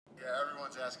Yeah,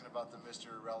 everyone's asking about the Mr.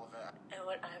 Irrelevant. And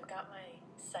what I've got my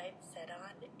sights set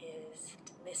on is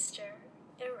Mr.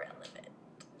 Irrelevant.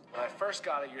 When I first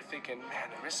got it, you're thinking, man,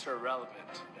 Mr. Irrelevant.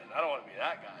 Man, I don't want to be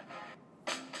that guy.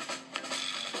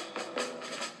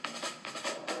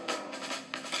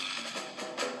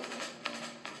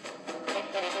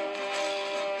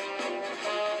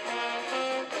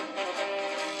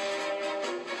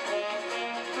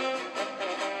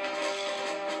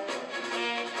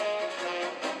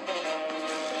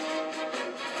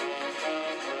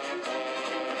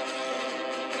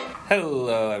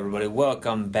 Hello, everybody.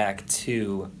 Welcome back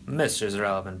to Misterz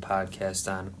Irrelevant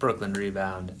podcast on Brooklyn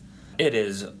Rebound. It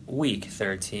is week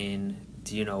 13.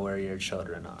 Do you know where your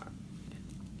children are?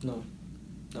 No,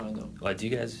 I don't. What, do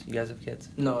you guys have kids?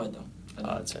 No, I don't.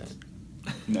 Oh, that's right.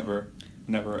 Never,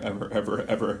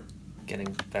 ever.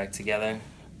 Getting back together?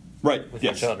 Right, with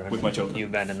yes, your children. with my children. You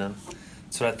abandoned them.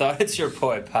 So I thought it's your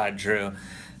boy, Pod Drew.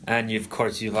 And you've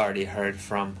already heard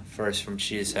first from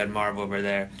Cheesehead Marv over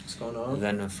there. What's going on?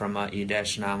 Then from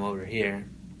E-Nam over here.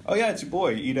 Oh yeah, it's your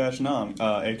boy, E-Nam,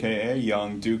 a.k.a.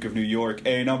 Young Duke of New York,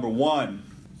 #1.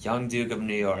 Young Duke of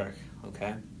New York,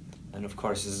 okay? And of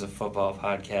course, this is a football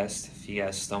podcast. If you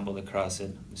guys stumbled across it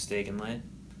mistakenly,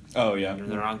 Oh yeah. you're in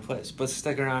the wrong place. But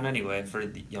stick around anyway for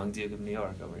the Young Duke of New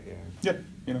York over here. Yeah,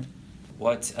 you know.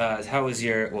 How was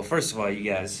well, first of all, you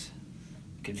guys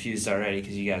confused already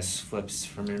because you guys flipped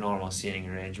from your normal seating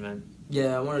arrangement.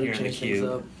 Yeah, I wanted Here to in the change things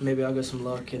queue. up. Maybe I'll get some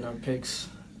luck in our picks.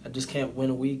 I just can't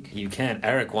win a week. You can't.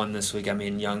 Eric won this week.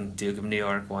 Young Duke of New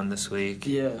York won this week.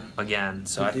 Yeah. Again.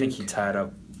 So I think he tied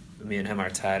up. Me and him are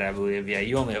tied, I believe. Yeah,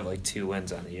 you only have like 2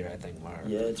 wins on the year, I think, Marv.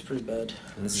 Yeah, it's pretty bad.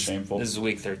 And this Shameful. This is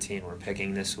week 13. We're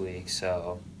picking this week,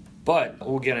 so. But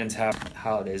we'll get into how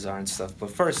holidays are and stuff. But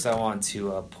first, I want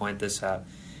to point this out.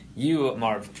 You,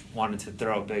 Marv, wanted to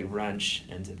throw a big wrench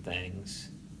into things.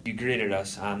 You greeted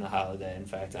us on the holiday, in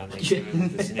fact, on Thanksgiving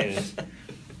with this news.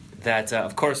 That,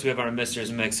 of course, we have our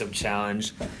Misterz Mix-Up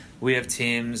Challenge. We have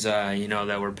teams,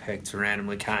 that were picked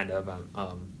randomly, kind of.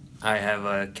 I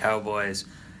have Cowboys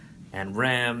and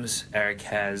Rams. Eric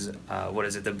has,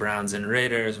 the Browns and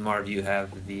Raiders. Marv, you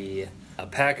have the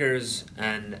Packers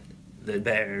and the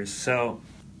Bears. So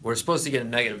we're supposed to get a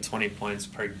negative 20 points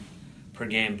per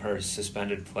game per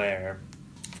suspended player.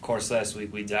 Of course, last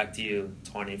week we docked you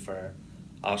 20 for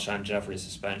Alshon Jeffrey's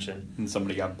suspension. And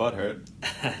somebody got butthurt.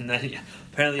 And then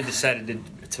apparently decided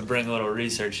to bring a little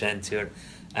research into it.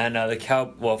 And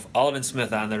Alden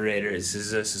Smith on the Raiders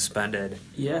is suspended.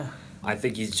 Yeah. I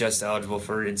think he's just eligible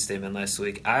for reinstatement last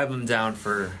week. I have him down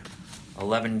for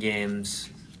 11 games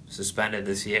suspended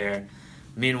this year.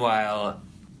 Meanwhile,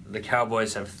 the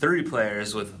Cowboys have 3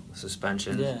 players with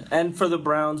suspensions. Yeah, and for the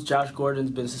Browns, Josh Gordon's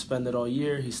been suspended all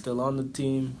year. He's still on the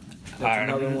team. That's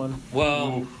another one.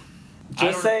 Well,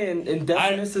 just saying,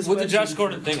 indefinite suspension. With the Josh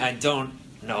Gordon thing, I don't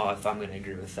know if I'm going to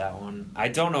agree with that one. I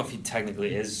don't know if he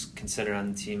technically is considered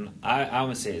on the team. I'm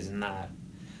going to say he's not.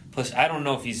 Plus, I don't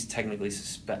know if he's technically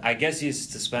suspended. I guess he's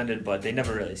suspended, but they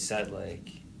never really said,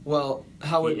 Well,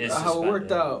 how it suspended.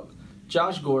 worked out,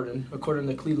 Josh Gordon, according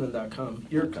to Cleveland.com,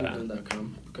 you're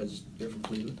Cleveland.com because you're from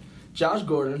Cleveland. Josh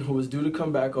Gordon, who was due to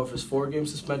come back off his 4-game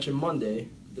suspension Monday,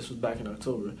 this was back in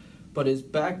October, but is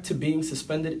back to being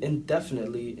suspended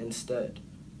indefinitely instead.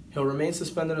 He'll remain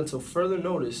suspended until further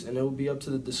notice, and it will be up to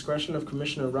the discretion of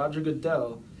Commissioner Roger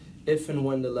Goodell if and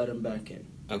when to let him back in.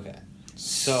 Okay.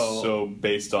 So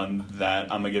based on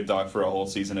that, I'm going to get docked for a whole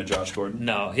season of Josh Gordon?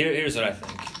 No, here's what I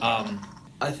think.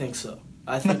 I think so.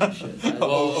 I think you should.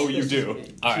 You do?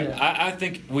 All right. Yeah. I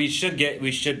think we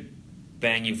should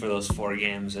bang you for those 4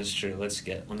 games. That's true.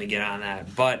 Let me get on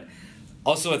that. But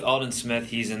also with Alden Smith,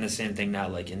 he's in the same thing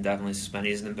now, indefinitely suspended.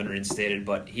 He hasn't been reinstated,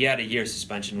 but he had a year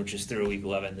suspension, which is through week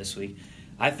 11 this week.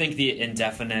 I think the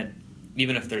indefinite,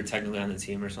 even if they're technically on the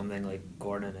team or something like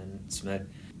Gordon and Smith,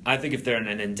 I think if they're in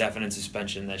an indefinite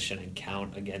suspension, that shouldn't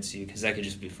count against you because that could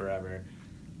just be forever.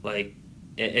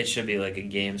 It should be like a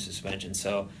game suspension.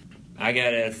 So I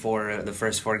got it for the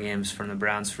first 4 games from the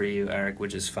Browns for you, Eric,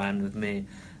 which is fine with me.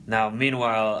 Now,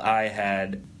 meanwhile,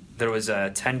 there was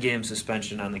a 10-game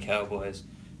suspension on the Cowboys,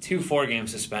 2 4-game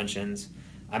suspensions.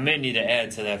 I may need to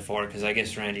add to that 4 because I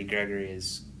guess Randy Gregory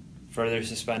is further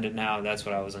suspended now. That's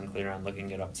what I was unclear on looking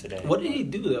it up today. What did he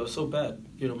do that was so bad?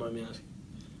 You don't mind me asking.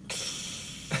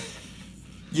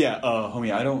 Yeah,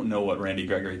 homie, I don't know what Randy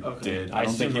Gregory did. I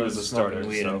don't think he was a starter.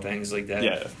 Weed and things like that.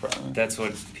 Yeah, probably. That's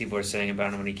what people are saying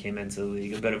about him when he came into the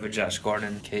league. A bit of a Josh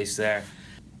Gordon case there.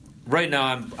 Right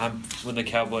now, I'm with the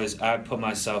Cowboys. I put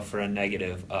myself for a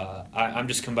negative. I'm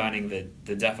just combining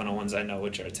the definite ones I know,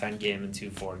 which are 10-game and 2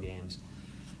 4 games.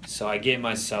 So I gave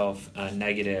myself a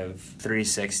negative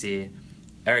 360.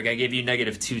 Eric, I gave you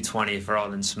negative 220 for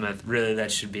Alden Smith. Really,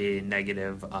 that should be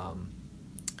negative.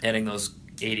 Adding those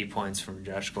 80 points from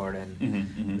Josh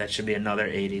Gordon, that should be another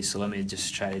 80. So let me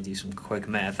just try to do some quick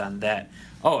math on that.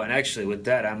 Oh, and actually, with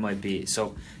that, I might be.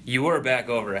 So you were back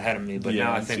over ahead of me, but Yeah,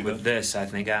 now I I see think with that. this, I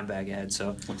think I'm back ahead.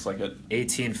 So Looks like it.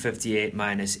 1858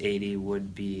 minus 80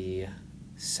 would be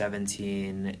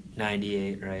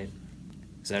 1798, right?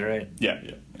 Is that right? Yeah.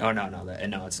 Oh,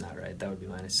 no, it's not right. That would be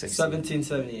minus 60.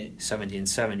 1778.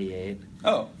 1778.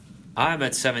 Oh, I'm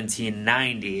at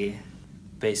 1790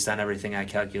 based on everything I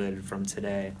calculated from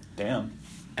today. damn.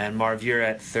 And Marv, you're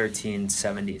at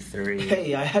 1373.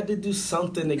 Hey, I had to do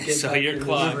something to get So back you're in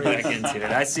clawing this back race. into it.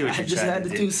 I see what I you're just trying had to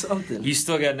to do. do something. You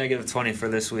still got negative 20 for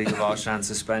this week of Alshon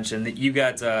suspension. You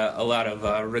got a lot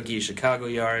of rookie Chicago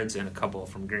yards and a couple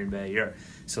from Green Bay.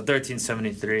 So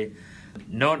 1373.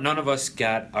 None of us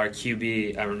got our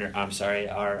QB. I'm sorry.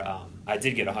 I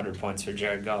did get 100 points for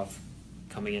Jared Goff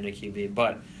coming into QB,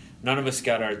 but none of us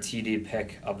got our TD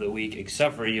pick of the week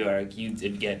except for you, Eric. You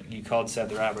called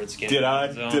Seth Roberts. Did I?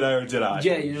 Did I?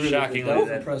 Yeah, you really did. Shockingly, That was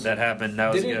that impressive. happened.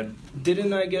 That was good.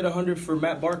 Didn't I get 100 for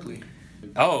Matt Barkley?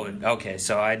 Oh, okay.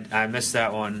 So I missed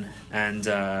that one, and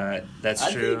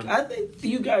that's true. I think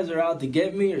you guys are out to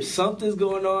get me, or something's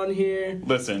going on here.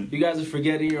 Listen. You guys are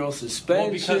forgetting your own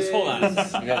suspension. hold on.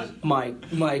 You guys- my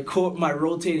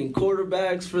rotating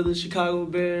quarterbacks for the Chicago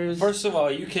Bears. First of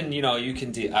all, you can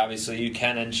do, obviously you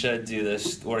can and should do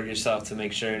this work yourself to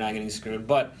make sure you're not getting screwed.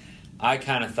 But I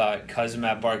kind of thought because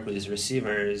Matt Barkley's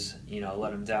receivers,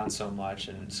 let him down so much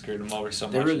and screwed him over so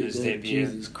They much in really his did. debut.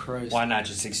 Jesus Christ. Why not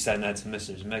just extend that to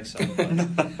Misterz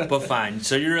Mix-Up? But fine.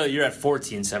 So you're at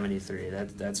 1473.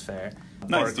 That's fair. Nice,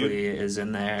 Barkley dude. is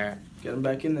in there. Get him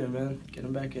back in there, man. Get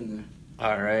him back in there.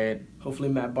 All right. Hopefully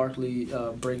Matt Barkley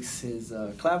breaks his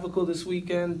clavicle this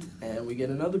weekend, and we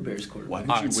get another Bears quarterback. Why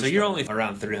All did you right, so wish you're that? only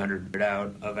around 300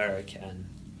 out of Eric, and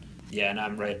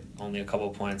I'm right, only a couple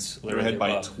points. We're Literally ahead by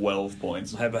above. 12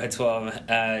 points. Ahead by 12,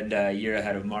 and you're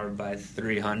ahead of Marv by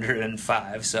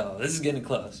 305. So this is getting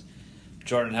close.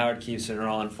 Jordan Howard keeps it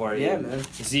rolling for you. Yeah, man.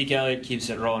 Zeke Elliott keeps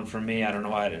it rolling for me. I don't know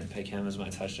why I didn't pick him as my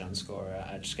touchdown scorer.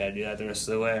 I just got to do that the rest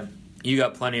of the way. You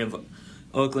got plenty of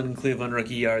Oakland and Cleveland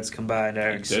rookie yards combined,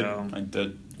 Eric. I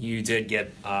did. You did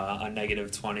get a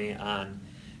negative 20 on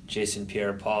Jason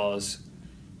Pierre-Paul's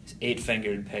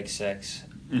 8-fingered pick six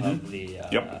of the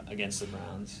against the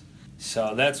Browns.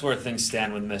 So that's where things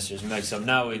stand with Misterz Mix-Up.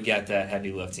 Now we've got that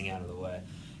heavy lifting out of the way.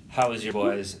 How was your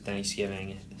boys'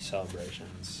 Thanksgiving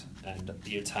celebrations and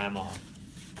your time off?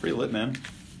 Pretty lit, man.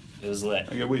 It was lit.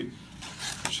 A good week.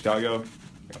 Chicago,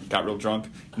 got real drunk,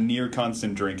 near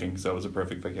constant drinking, so it was a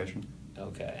perfect vacation.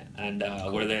 Okay. And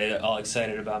were they all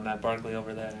excited about Matt Barkley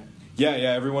over there? Yeah.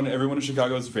 Everyone in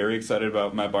Chicago is very excited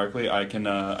about Matt Barkley. I can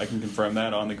confirm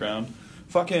that on the ground.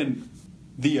 Fucking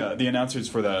the announcers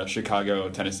for the Chicago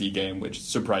Tennessee game, which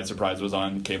surprise was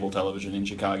on cable television in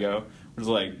Chicago, was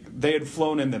like they had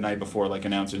flown in the night before, like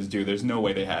announcers do. There's no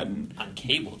way they hadn't. On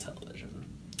cable television.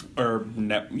 Or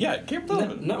cable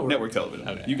television, network television.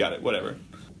 Okay. You got it. Whatever.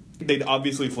 They'd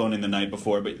obviously flown in the night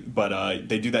before, but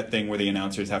they do that thing where the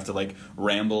announcers have to like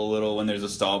ramble a little when there's a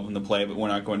stall in the play, but we're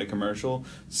not going to commercial.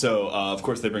 So of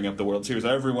course they bring up the World Series.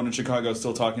 Everyone in Chicago is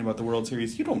still talking about the World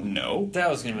Series. You don't know. That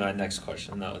was going to be my next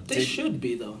question, though. They should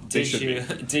be, though.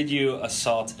 Did you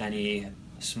assault any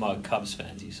smug Cubs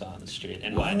fans you saw on the street?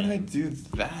 And Why why would I not? do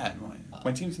that?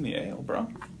 My team's in the AL, bro.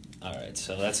 All right,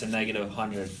 so that's a negative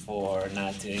 100 for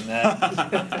not doing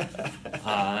that.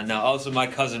 No, also my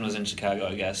cousin was in Chicago,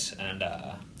 I guess, and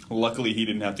Luckily, he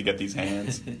didn't have to get these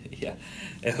hands. yeah,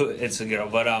 it's a girl,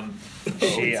 but I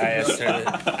asked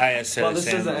her Well, the this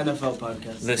same, is an NFL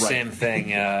podcast. the same thing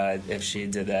if she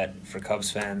did that for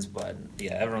Cubs fans, but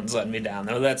yeah, everyone's letting me down.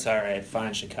 No, that's all right.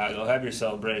 Fine, Chicago, have your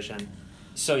celebration.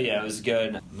 So yeah, it was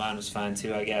good. Mine was fine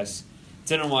too, I guess.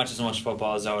 Didn't watch as much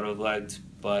football as I would have liked.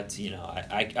 But,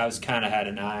 I was kind of had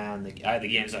an eye on I had the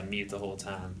games on mute the whole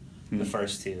time, the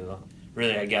first two.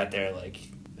 Really, I got there, like,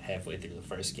 halfway through the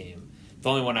first game. The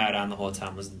only one I had on the whole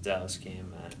time was the Dallas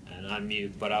game, and on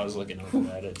mute, but I was looking over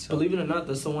at it. So Believe it or not,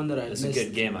 that's the one that I it was missed. a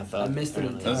good game, I thought. I missed it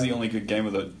apparently. That was the only good game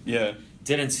of the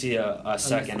Didn't see a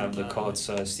second the of the entire Colts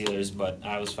Steelers, but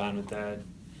I was fine with that.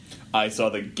 I saw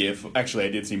the GIF. Actually, I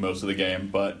did see most of the game,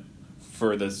 but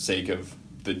for the sake of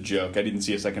the joke, I didn't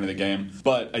see a second of the game.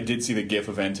 But I did see the GIF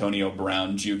of Antonio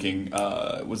Brown juking,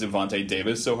 was it Vontae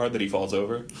Davis so hard that he falls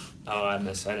over? Oh, I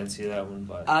didn't see that one,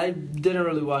 but I didn't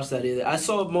really watch that either. I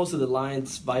saw most of the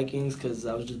Lions-Vikings because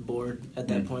I was just bored at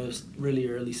that point. It was really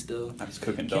early still. I was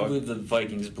cooking, I can't dog. believe the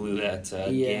Vikings blew that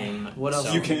game. What else?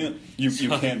 So- You can't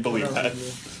What believe else that.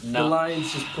 is there? No. The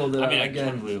Lions just pulled it I out mean, I again.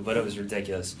 can believe, but it was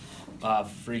ridiculous.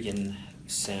 Freaking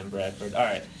Sam Bradford. All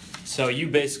right. So you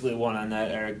basically won on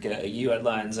that, Eric. You had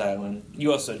Lions Island.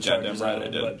 You also had Chargers damn right I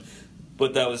Island, did.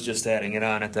 but that was just adding it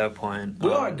on at that point.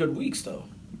 We all had good weeks though.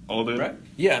 All did. Right?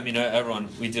 Yeah, I mean, everyone,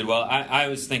 we did well. I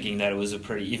was thinking that it was a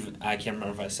pretty, even, I can't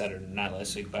remember if I said it or not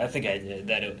last week, but I think I did,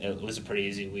 that it was a pretty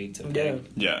easy week to pick.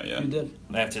 Yeah, yeah. You did.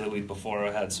 After the week before,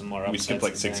 I had some more upsets. We skipped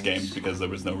like and 6 things. games because there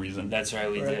was no reason. That's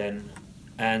right, we Right. did.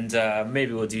 And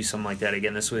maybe we'll do something like that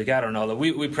again this week. I don't know.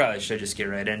 We probably should just get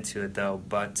right into it, though.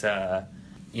 But,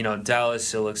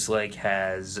 Dallas, it looks like,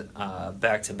 has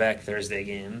back-to-back Thursday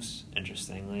games,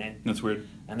 interestingly. That's weird.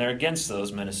 And they're against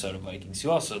those Minnesota Vikings, who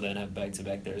also then have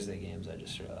back-to-back Thursday games, I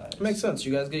just realized. Makes sense.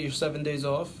 You guys get your 7 days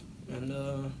off,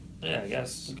 and Yeah, I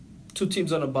guess. 2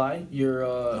 teams on a bye. Your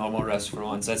Normal rest for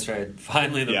once. That's right.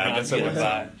 Finally, the Yeah, I Browns guess get that a was-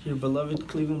 bye. your beloved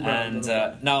Cleveland Browns.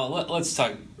 And now let's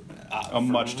talk A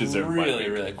much-deserved bye really,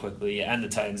 week. really quickly. Yeah, and the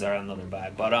Titans are on another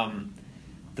bye. But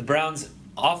the Browns,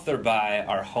 off their bye,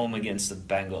 are home against the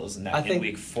Bengals I in think-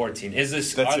 week 14. Are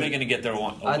That's they it. going to get their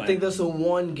one? I think that's a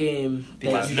one game.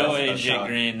 because That's no a AJ shot.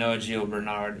 Green, no Gio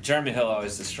Bernard. Jeremy Hill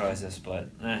always destroys us, but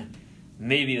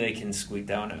maybe they can squeak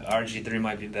down. RG3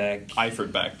 might be back.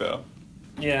 Eifert back though.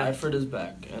 Yeah, Eifert is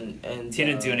back, and he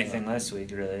didn't do anything last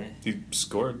week, really. He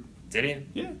scored. Did he?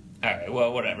 Yeah. All right.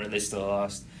 Well, whatever. They still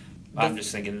lost. I'm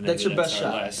just thinking maybe that's your best our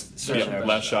shot. last That's search your Yeah, ever. best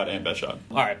last shot and best shot.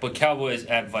 All right, but Cowboys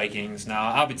at Vikings.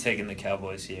 Now, I'll be taking the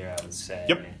Cowboys here, I would say.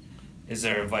 Yep. Is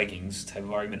there a Vikings type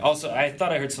of argument? Also, I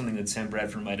thought I heard something that Sam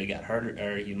Bradford might have got hurt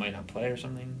or he might not play or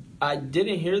something. I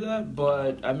didn't hear that,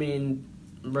 but I mean,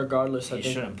 regardless, I He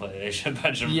think shouldn't play. They should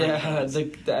bench him. yeah, regardless.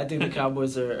 I think the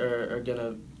Cowboys are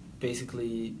gonna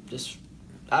basically just.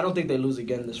 I don't think they lose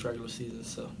again this regular season.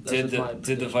 So that's Did just my the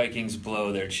prediction. Vikings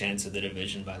blow their chance of the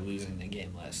division by losing the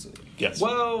game last week? Yes.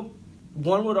 Well,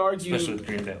 one would argue. Especially with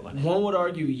Green Bay winning. One would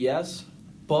argue yes,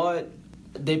 but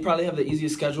they probably have the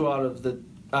easiest schedule out of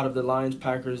the Lions,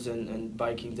 Packers, and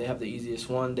Vikings. They have the easiest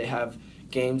one. They have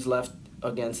games left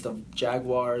against the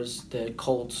Jaguars, the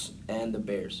Colts, and the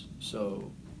Bears.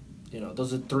 So,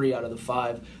 those are 3 out of the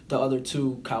 5. The other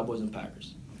 2, Cowboys and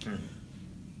Packers.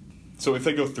 So if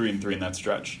they go 3-3 in that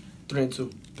stretch,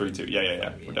 3-2, 3-2,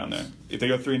 yeah, we're down there. If they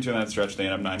go 3-2 in that stretch, they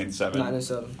end up 9-7.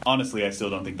 9-7. Honestly, I still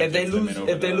don't think If they gets them lose, in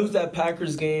over if they the- lose that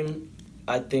Packers game,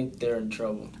 I think they're in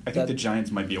trouble. I think the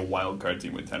Giants might be a wild card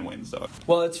team with 10 wins, though.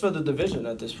 Well, it's for the division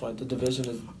at this point. The division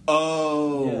is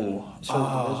Oh, Yeah, it's for the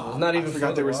division. It's not even I forgot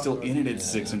for they the were still wild in it card. at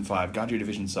 6-5. God, your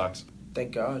division sucks.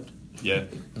 thank God. Yeah.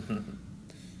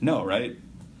 No, right?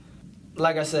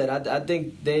 Like I said, I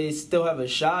think they still have a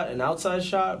shot, an outside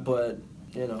shot, but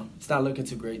it's not looking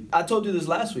too great. I told you this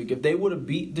last week. If they would have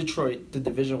beat Detroit, the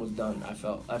division was done. I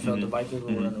felt the Vikings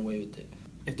would run away with it.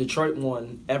 If Detroit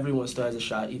won, everyone still has a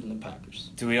shot, even the Packers.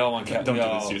 Do we all want Don't do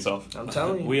this to yourself. I'm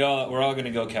telling you. We're all going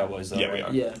to go Cowboys, though, Yeah,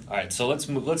 right? we are. Yeah. All right, so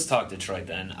let's talk Detroit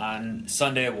then. On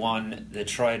Sunday at 1,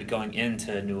 Detroit going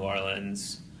into New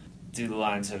Orleans. Do the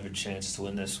Lions have a chance to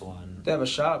win this one? They have a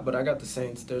shot, but I got the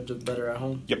Saints. They're just better at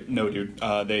home. Yep, no, dude.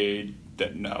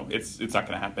 No, it's not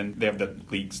going to happen. They have the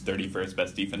league's 31st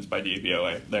best defense by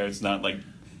DVOA. There's not like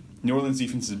New Orleans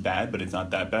defense is bad, but it's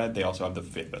not that bad. They also have the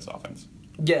 5th best offense.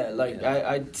 Yeah,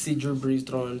 I see Drew Brees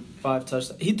throwing 5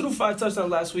 touchdowns. He threw 5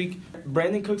 touchdowns last week.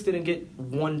 Brandon Cooks didn't get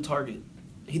 1 target.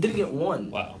 He didn't get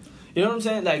 1. Wow. You know what I'm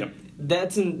saying? Like Yep.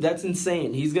 that's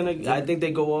insane. He's gonna. I think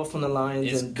they go off on the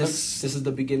Lions, Is and Cooks- this is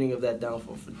the beginning of that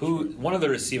downfall for Detroit. One of the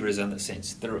receivers on the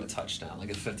Saints threw a touchdown,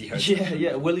 like a 50-yard.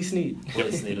 Yeah, Willie Snead.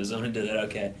 Willie Snead was the one who did that.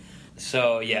 Okay,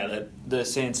 so yeah, the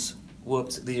Saints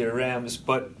whooped the Rams,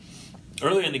 but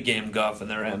early in the game, Goff and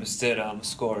the Rams did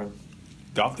score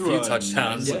Goff a threw few a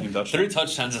touchdowns. nice-looking touchdown. 3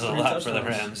 touchdowns is a 3 lot for the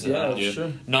touchdowns. Rams. Yeah, Yeah.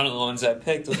 sure. None of the ones I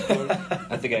picked was scored.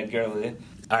 I think I had Gurley.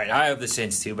 All right, I have the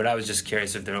Saints too, but I was just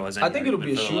curious if there was any I think it'll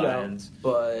be a argument for the shootout, Lions.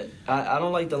 but I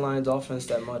don't like the Lions' offense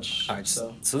that much. All right,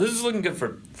 So so this is looking good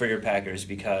for your Packers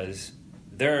because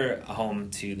they're home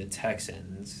to the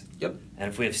Texans. Yep. And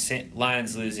if we have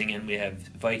Lions losing and we have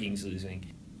Vikings losing,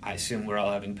 I assume we're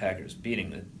all having Packers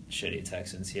beating the shitty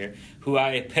Texans here, who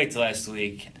I picked last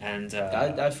week, and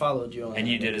I followed you on. and that.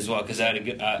 you did as well because I had a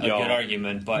good Yo.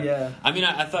 argument. But Yeah. I mean,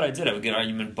 I thought I did have a good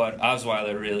argument, but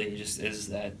Osweiler really just is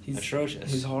that He's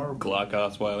atrocious. He's horrible. Glock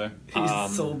Osweiler.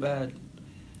 He's so bad.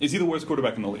 Is he the worst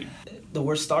quarterback in the league? The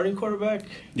worst starting quarterback.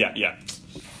 Yeah.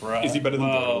 Is he better than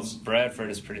Bortles? Bradford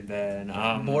is pretty bad.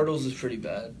 Bortles is pretty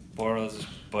bad. Bortles,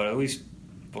 but at least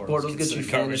Bortles gets you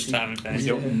coverage fantasy. time and We fantasy.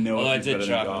 don't know Although I if he's did better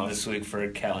drop than him Goff. this week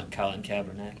for Colin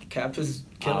Kaepernick. Cap is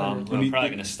killing him. Who do I'm you probably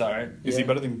think- going to start Is he Yeah.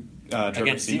 better than Trevor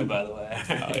against you, Seaman? by the way.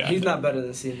 Oh, yeah. He's not better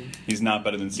than Seaman. He's not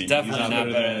better than Seaman. Definitely He's not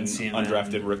better than Seaman.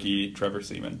 undrafted rookie Trevor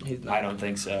Seaman. He's not. I don't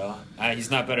think so.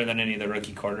 He's not better than any of the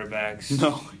rookie quarterbacks.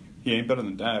 No. He ain't better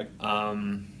than Dak.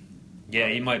 Yeah,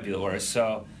 he might be the worst.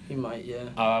 So He might,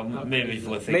 yeah. maybe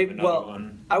we'll think of another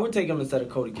one. I would take him instead of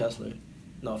Cody Kessler.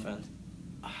 No offense.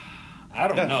 I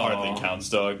don't That know. hardly counts,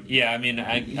 dog. Yeah, I mean,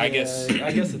 I guess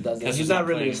it doesn't. He's not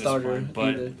really a starter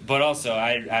either. But also,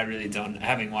 I really don't.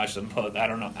 Having watched them both, I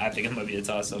don't know. I think it might be a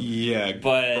toss-up. Yeah,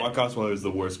 but Brock Osweiler is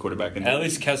the worst quarterback in the At league.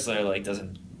 least Kessler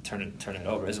doesn't turn it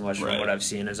over as much from what I've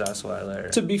seen as Osweiler.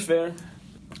 To be fair,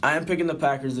 I am picking the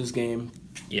Packers this game.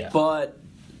 Yeah. But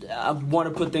I want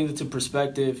to put things into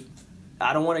perspective.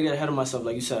 I don't want to get ahead of myself,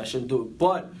 like you said. I shouldn't do it.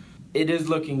 But it is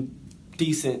looking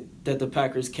decent that the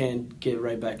Packers can get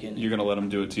right back in. You're gonna let them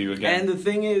do it to you again. And the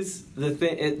thing is,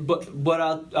 but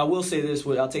I will say this.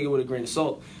 I'll take it with a grain of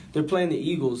salt. They're playing the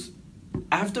Eagles.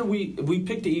 After we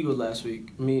picked the Eagles last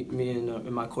week, me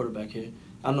and my quarterback here.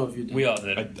 I don't know if you did. We all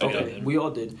did. We all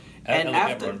did. And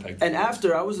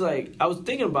after I was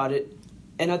thinking about it,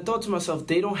 and I thought to myself,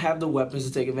 they don't have the weapons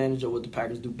to take advantage of what the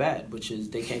Packers do bad, which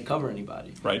is they can't cover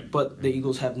anybody. Right. But the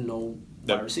Eagles have no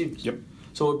wide receivers. Yep.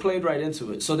 So it played right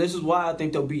into it. So this is why I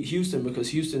think they'll beat Houston, because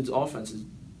Houston's offense is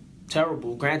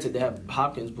terrible. Granted, they have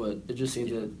Hopkins, but it just seems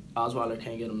that Osweiler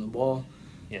can't get him the ball.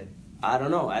 Yeah. I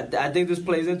don't know. I think this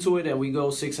plays into it, and we go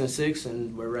 6-6,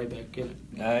 and we're right back in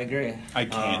it. I agree. I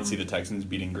can't see the Texans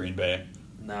beating Green Bay.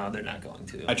 No, they're not going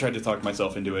to. I tried to talk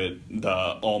myself into it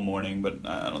all morning, but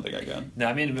I don't think I can. No,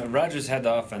 I mean, Rodgers had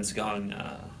the offense going.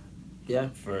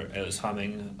 It was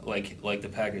humming like the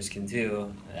Packers can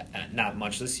do. Not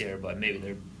much this year, but maybe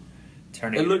they're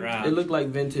turning it around. It looked like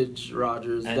vintage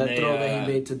Rodgers. And that throw that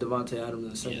he made to Devontae Adams in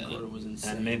the second quarter was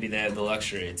insane. And maybe they have the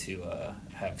luxury to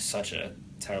have such a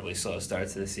terribly slow start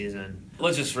to the season.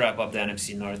 Let's just wrap up the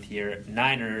NFC North here.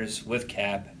 Niners with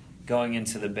Cap going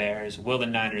into the Bears. Will the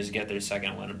Niners get their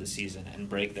second win of the season and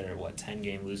break their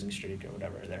 10-game losing streak or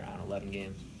whatever they're on, 11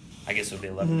 games? I guess it would be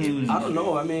 11 games. I don't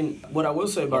know. I mean, what I will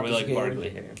say about this game Barkley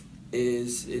here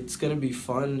is it's going to be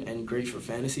fun and great for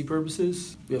fantasy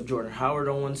purposes. We have Jordan Howard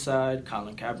on one side,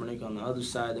 Colin Kaepernick on the other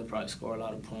side. They'll probably score a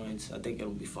lot of points. I think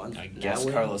it'll be fun. I guess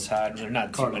Carlos Hyde. There are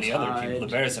not too many other people.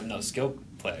 The Bears have no skill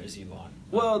players you want.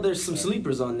 Well, there's some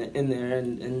sleepers in there,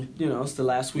 and it's the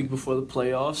last week before the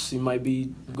playoffs. You might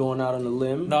be going out on a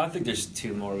limb. No, I think there's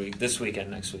 2 more weeks, this week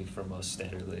and next week for most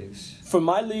standard leagues. For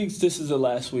my leagues, this is the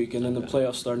last week, and then the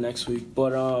playoffs start next week.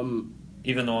 But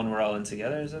even the one we're all in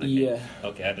together, is it? Yeah.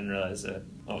 Okay, I didn't realize that.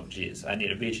 Oh, jeez, I need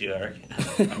to beat you, Eric.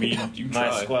 I mean, you my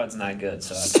try. squad's not good,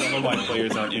 so. Some of my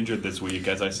players aren't injured this week,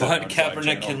 as I said. But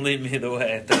Kaepernick can lead me the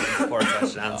way. 4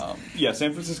 touchdowns. Yeah,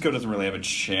 San Francisco doesn't really have a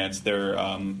chance. They're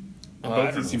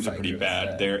both these teams are pretty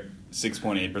bad. They're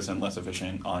 6.8% less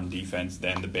efficient on defense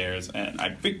than the Bears, and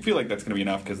I feel like that's going to be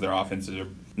enough because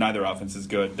neither offense is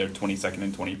good. They're 22nd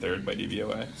and 23rd by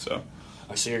DVOA. So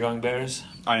you're going Bears?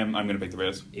 I'm going to pick the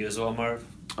Bears. You as well, Marv?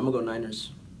 I'm going to go Niners.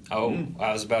 Oh,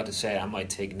 I was about to say I might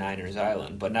take Niners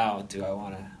Island, but now do I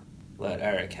want to let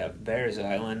Eric have Bears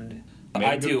Island?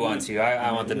 I do want to.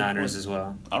 I want the Niners as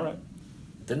well. All right.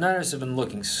 The Niners have been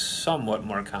looking somewhat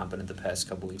more competent the past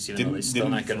couple weeks, even though they still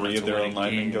not good enough to win a game. Didn't 3 of their own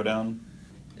linemen go down?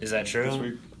 Is that true? This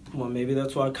week? Well, maybe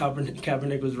that's why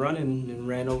Kaepernick was running and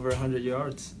ran over 100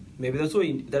 yards. Maybe that's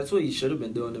what he should have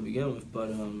been doing to begin with.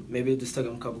 But maybe it just took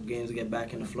him a couple games to get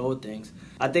back in the flow of things.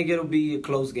 I think it'll be a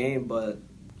close game, but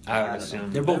I would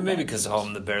assume. They're both maybe because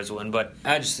home the Bears win, but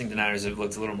I just think the Niners have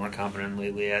looked a little more confident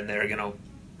lately, and they're gonna,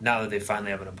 now that they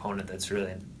finally have an opponent that's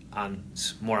really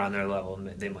more on their level,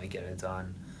 they might get it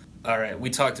done. All right, we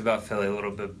talked about Philly a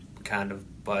little bit, kind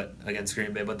of, but against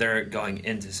Green Bay, but they're going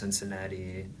into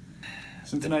Cincinnati.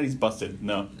 Cincinnati's busted.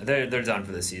 No, they're done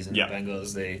for the season. Yeah. The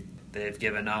Bengals they've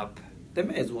given up. They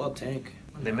may as well tank.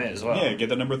 They may as well. Yeah, get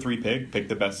the number 3 pick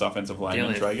the best offensive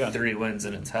lineman, and try again. 3 wins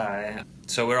and a tie.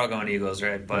 So we're all going Eagles,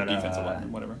 right? But defensive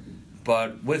lineman, whatever.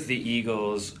 But with the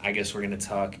Eagles, I guess we're going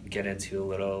to get into a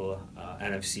little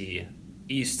NFC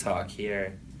East talk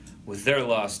here. With their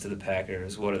loss to the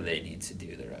Packers, what do they need to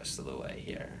do the rest of the way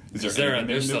here? They're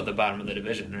still at the bottom of the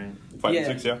division, right? 5 and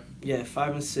 6, yeah. Yeah,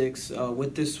 5 and 6.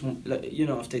 With this,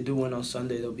 if they do win on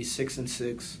Sunday, they'll be 6 and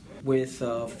 6. With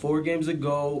 4 games to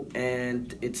go,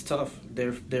 and it's tough.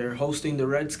 They're hosting the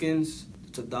Redskins.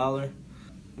 It's $1.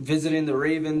 Visiting the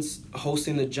Ravens,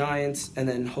 hosting the Giants, and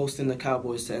then hosting the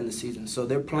Cowboys to end the season. So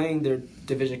they're playing their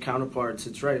division counterparts.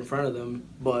 It's right in front of them,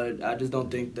 but I just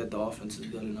don't think that the offense is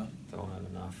good enough. Don't have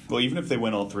enough. Well, even if they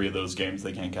win all 3 of those games,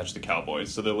 they can't catch the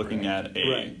Cowboys. So they're looking at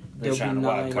a They're trying a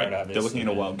wild card, obviously. They're looking at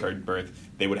a wild card berth.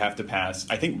 They would have to pass,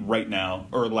 I think right now,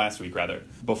 or last week rather,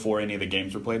 before any of the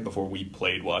games were played, before we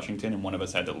played Washington and one of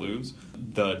us had to lose,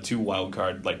 the 2 wild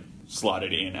card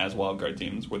slotted in as wildcard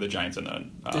teams were the Giants and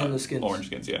And the Skins. Orange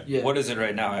Skins. Yeah. Yeah. What is it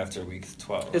right now after week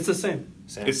 12? It's the same.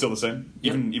 Same? It's still the same,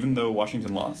 even though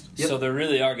Washington lost. Yep. So they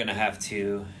really are going to have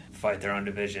to fight their own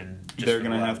division. just They're for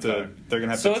gonna the have wild to. card. They're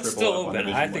gonna have So to. it's triple still up on open.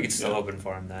 division I think wins, it's still yeah. open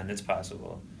for them. Then it's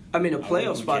possible. I mean, a We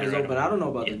playoff spot can't is write open. them. I don't know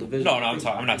about Yeah. the division. No, I'm not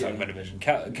talking Yeah. about division.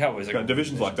 Cowboys are. Yeah,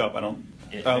 division's locked up. I don't.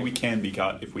 Yeah. We can be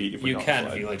caught if we You don't can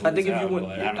slide. if you like. I think lose if you out, win,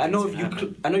 but don't I know think if it's you, gonna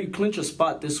happen. I know you clinch a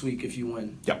spot this week if you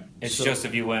win. Yeah, It's So- just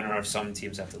if you win, or if some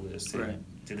teams have to lose too. Right.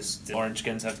 Do the Orange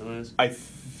Skins have to lose, I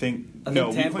think I think no.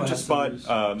 We Tampa clinch a has to spot.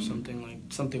 lose.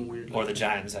 Something weird. or the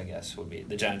Giants? I guess would be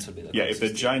the Giants would be the Yeah, if the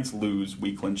closest team. Giants lose,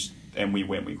 we clinch, and we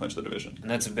win, we clinch the division.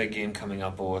 And that's a big game coming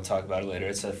up, but we'll talk about it later.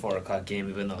 It's a 4:00 game,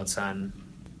 even though it's on,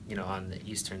 on the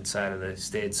eastern side of the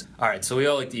states. All right, so we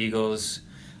all like the Eagles.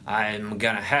 I'm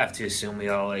gonna have to assume we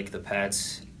all like the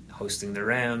Pats hosting the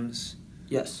Rams.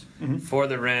 Yes. For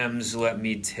the Rams, let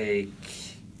me take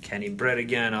Kenny Brett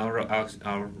again. I'll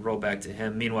roll back to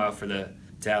him. Meanwhile, for the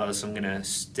Dallas, I'm gonna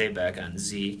stay back on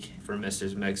Zeke for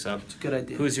Mister's mix-up. It's a good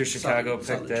idea. Who's your Chicago pick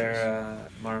Solid there,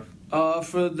 Marv?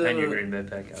 For the And your Green Bay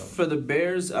pick out. For the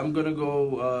Bears, I'm gonna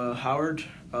go Howard.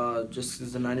 Just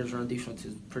because the Niners' run defense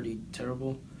is pretty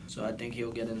terrible, so I think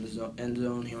he'll get in the end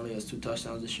zone. He only has 2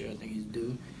 touchdowns this year. I think he's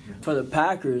due. For the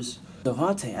Packers,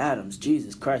 Devontae Adams,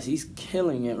 Jesus Christ, he's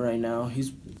killing it right now.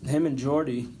 Him and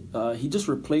Jordy. He just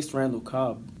replaced Randall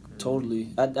Cobb totally.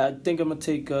 I think I'm gonna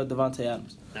take Devontae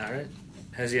Adams. All right.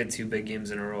 Has he had 2 big games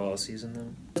in a row all season, though?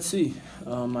 Let's see.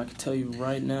 I can tell you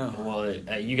right now. Well,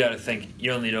 you got to think.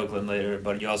 You'll need Oakland later,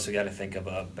 but you also got to think of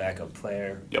a backup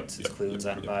player. Yep, Since Cleveland's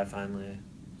on a bye finally.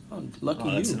 Oh,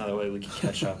 lucky That's you. another way we can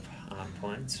catch up on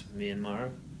points. Me and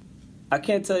Marv. I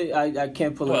can't tell you. I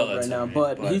can't pull it Well, up right that's now, all right,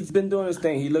 but but- he's been doing his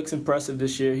thing. He looks impressive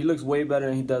this year. He looks way better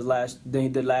than he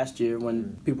did last year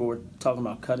when people were talking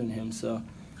about cutting him. So,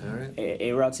 All right.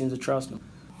 A-Rod seems to trust him.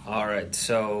 All right.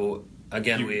 So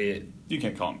again, You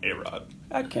can't call him A-Rod.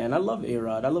 I can. I love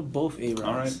A-Rod. I love both A-Rods.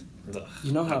 All right. Ugh,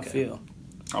 You know how okay. I feel.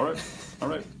 All right. All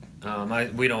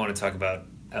right. We don't want to talk about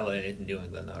L.A. and New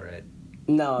England, though, right?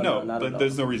 No, No, not but at all.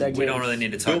 there's no reason That to. We game- don't really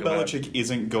need to talk Bill about. Belichick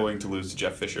isn't going to lose to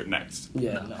Jeff Fisher next.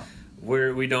 Yeah, No.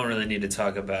 no. We don't really need to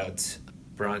talk about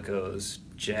Broncos,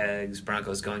 Jags.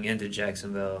 Broncos going into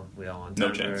Jacksonville. We all want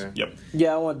No Denver. chance. Yep.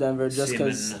 Yeah, I want Denver just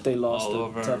because Seaman they lost all a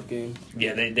over. tough game.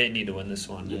 Yeah, they need to win this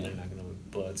one, Yeah. and they're not going to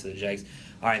blow it to the Jags.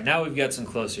 All right, now we've got some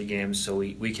closer games, so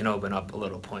we can open up a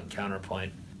little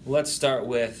counterpoint. Let's start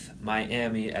with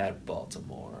Miami at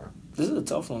Baltimore. This is a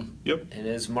tough one. Yep. It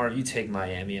is, Marv, you take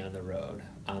Miami on the road,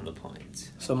 on the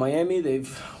point. So Miami,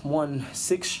 they've won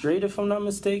 6 straight, if I'm not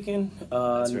mistaken.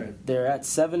 That's right. They're at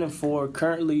 7-4,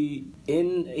 currently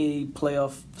in a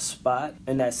playoff spot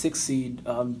in that 6th seed,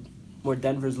 where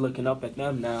Denver's looking up at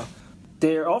them now.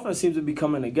 Their offense seems to be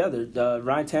coming together.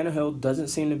 Ryan Tannehill doesn't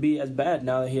seem to be as bad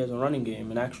now that he has a running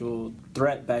game, an actual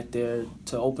threat back there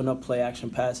to open up play-action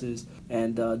passes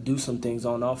and do some things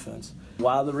on offense.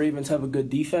 While the Ravens have a good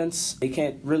defense, they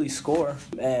can't really score,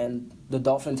 and the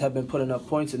Dolphins have been putting up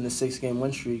points in the 6-game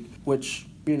win streak, which,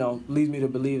 leads me to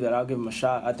believe that I'll give them a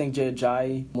shot. I think Jay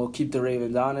Ajayi will keep the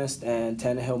Ravens honest, and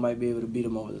Tannehill might be able to beat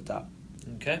them over the top.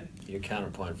 Okay, your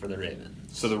counterpoint for the Ravens.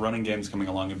 So the running game's coming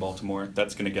along in Baltimore.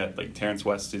 That's going to get, Terrence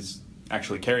West is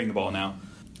actually carrying the ball now.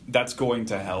 That's going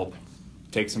to help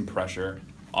take some pressure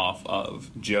off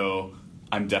of Joe.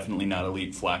 I'm definitely not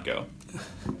elite Flacco.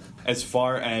 As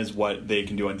far as what they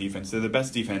can do on defense, they're the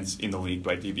best defense in the league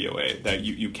by DVOA. That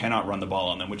you cannot run the ball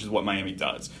on them, which is what Miami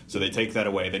does. So they take that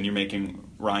away. Then you're making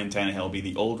Ryan Tannehill be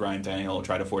the old Ryan Tannehill,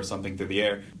 try to force something through the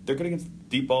air. They're good against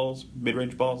deep balls,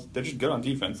 mid-range balls. They're just good on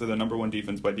defense. They're the number 1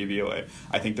 defense by DVOA.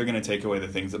 I think they're going to take away the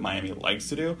things that Miami likes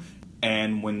to do.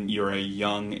 And when you're a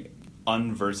young,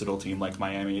 unversatile team like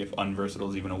Miami, if unversatile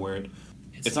is even a word,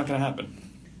 it's not going to happen.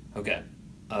 Okay.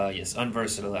 Yes,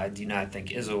 unversatile I do not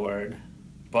think is a word,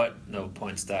 but no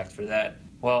points docked for that.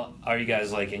 Well, are you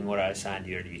guys liking what I assigned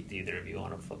you, or do either of you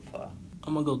want to flip-flop?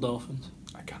 I'm going to go Dolphins.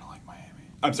 I kind of like Miami.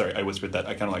 I'm sorry, I whispered that.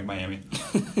 I kind of like Miami.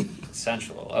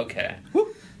 Central, okay.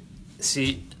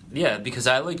 See, yeah, because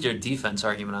I like your defense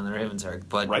argument on the Ravens arc,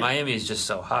 but Right. Miami is just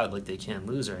so hot, they can't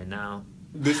lose right now.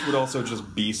 This would also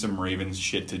just be some Ravens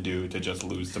shit to do to just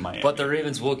lose to Miami. But the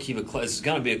Ravens will keep it close. It's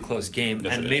going to be a close game,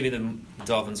 Yes, and it maybe the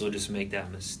Dolphins will just make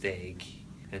that mistake.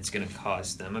 It's going to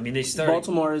cost them. I mean, they started.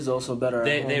 Baltimore is also better.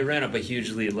 They at they home. ran up a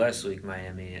huge lead last week,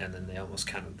 Miami, and then they almost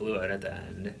kind of blew it at the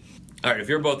end. All right, if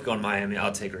you're both going Miami,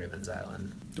 I'll take Ravens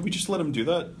Island. Did we just let him do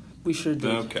that? We sure do.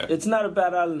 Okay. It's not a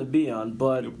bad island to be on,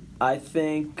 but Nope. I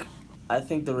think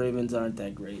the Ravens aren't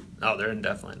that great Oh, they're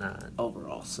definitely not.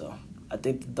 overall. So I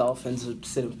think the Dolphins are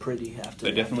sitting pretty after.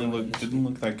 They definitely didn't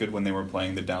look that good when they were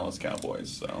playing the Dallas Cowboys.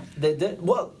 So they did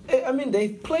well. I mean,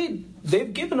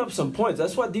 they've given up some points.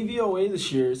 That's why DVOA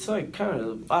this year it's like kind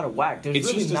of out of whack. There's it's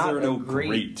really just not there are no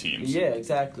great teams. Yeah,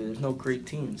 exactly. There's no great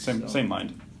teams. Same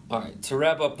mind. All right, to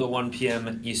wrap up the 1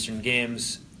 p.m. Eastern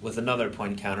games with another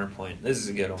point counterpoint. This is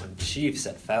a good one. Chiefs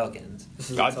at Falcons.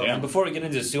 Goddamn. And before we get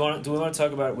into this, do we want to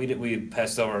talk about we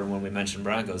passed over when we mentioned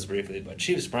Broncos briefly, but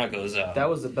Chiefs Broncos. That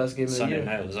was the best game of the Sunday year.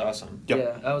 night was awesome. Yep.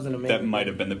 Yeah, that was an amazing. That might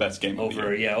have been the best game of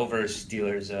the year. Over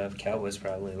Steelers Cowboys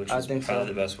probably, which was think probably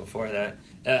so. the best before that.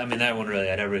 I mean that one really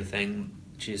had everything.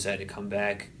 Chiefs had to come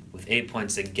back with 8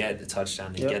 points to get the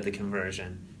touchdown to get the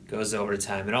conversion. Goes to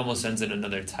overtime. It almost ends in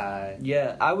another tie.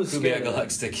 Yeah, I was scared. Kubiak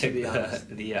likes to kick be honest.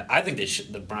 I think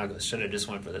the Broncos should have just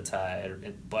went for the tie,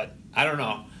 but I don't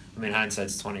know. I mean,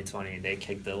 hindsight's 2020. They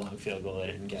kicked the long field goal. They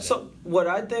didn't get it. So what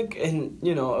I think, and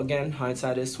again,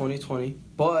 hindsight is 2020.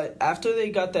 But after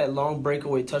they got that long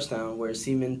breakaway touchdown where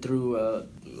Seaman threw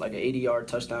like an 80-yard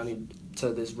touchdown to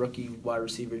this rookie wide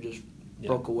receiver just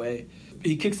broke away,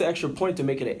 he kicks the extra point to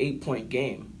make it an 8-point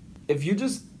game. If you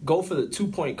just go for the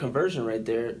 2-point conversion right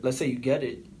there, let's say you get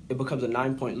it, it becomes a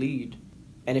 9-point lead.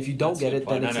 And if you don't get it,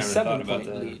 then it's a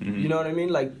 7-point lead. Mm-hmm. You know what I mean?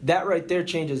 Like, that right there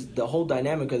changes the whole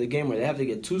dynamic of the game where they have to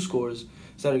get 2 scores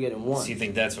instead of getting 1. So you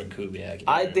think that's what Kubiak...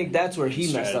 I think that's where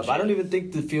he messed up. I don't even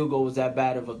think the field goal was that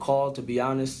bad of a call, to be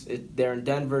honest. They're in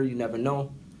Denver. You never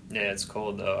know. Yeah, it's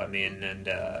cold, though. I mean,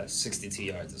 and 62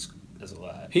 yards is a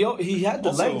lot. He had the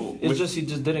Also, length. It's just he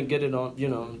just didn't get it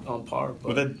on par. But.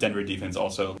 With that Denver defense,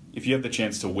 also, if you have the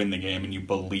chance to win the game and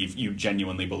you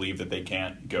genuinely believe that they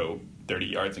can't go 30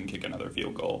 yards and kick another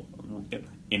field goal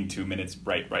in 2 minutes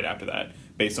right after that,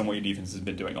 based on what your defense has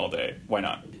been doing all day, why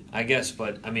not? I guess,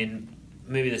 but I mean,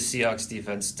 maybe the Seahawks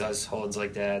defense does holds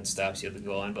like that, stops you at the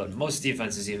goal line, but most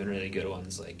defenses, even really good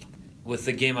ones, like with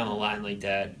the game on the line like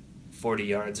that, 40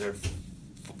 yards or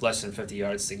less than 50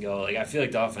 yards to go. Like I feel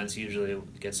like the offense usually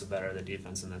gets the better of the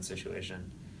defense in that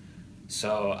situation.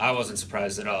 So I wasn't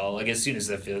surprised at all. Like as soon as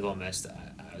that field goal missed,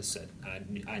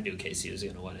 I knew KC was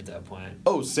going to win at that point.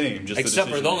 Oh, same. Just except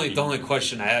for the only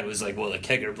question I had was like, will the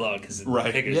kicker blow it? Because the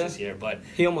kicker's this year, but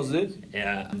he almost did.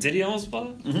 Yeah, did he almost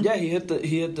blow? Mm-hmm. Yeah, he hit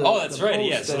the. Oh, that's right.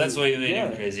 Yeah, so that's why you made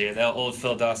him yeah. crazier. That old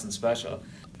Phil Dawson special.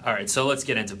 All right, so let's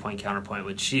get into point counterpoint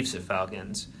with Chiefs at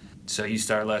Falcons. So you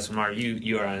start last one, Mark.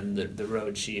 You are on the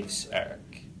road Chiefs,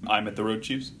 Eric. I'm at the road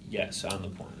Chiefs? Yes, on the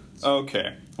points.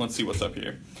 Okay, let's see what's up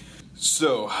here.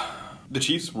 So, the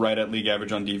Chiefs right at league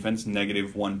average on defense,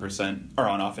 -1%, or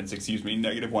on offense,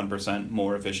 -1%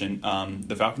 more efficient.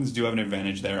 The Falcons do have an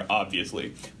advantage there,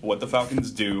 obviously. What the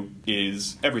Falcons do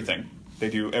is everything. They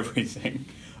do everything.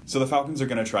 So the Falcons are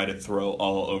going to try to throw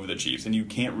all over the Chiefs, and you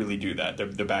can't really do that.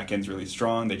 The back end's really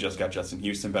strong. They just got Justin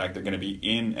Houston back. They're going to be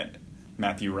in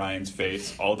Matthew Ryan's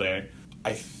face all day.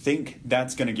 I think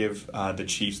that's going to give the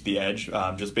Chiefs the edge,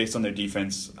 just based on their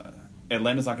defense.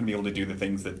 Atlanta's not going to be able to do the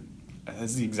things that...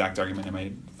 This is the exact argument I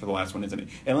made for the last one, isn't it?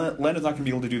 Atlanta's not going to be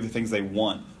able to do the things they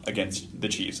want against the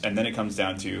Chiefs. And then it comes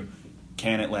down to,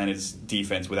 can Atlanta's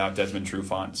defense, without Desmond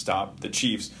Trufant, stop the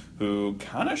Chiefs, who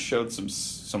kind of showed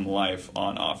some life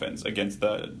on offense against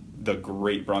the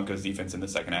great Broncos defense in the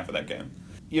second half of that game?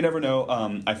 You never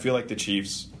know. I feel like the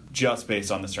Chiefs, just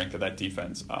based on the strength of that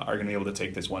defense, are going to be able to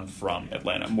take this one from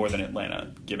Atlanta, more than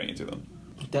Atlanta giving it to them.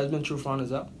 Desmond Trufant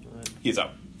is out? He's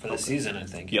out. For the season, I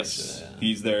think. Yes.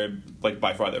 He's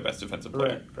by far their best defensive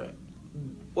player. Right.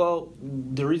 Well,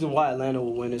 the reason why Atlanta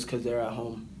will win is because they're at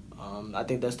home. I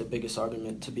think that's the biggest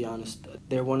argument, to be honest.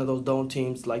 They're one of those dome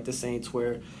teams like the Saints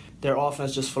where their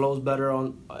offense just flows better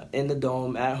in the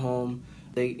dome, at home.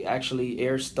 They actually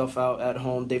air stuff out at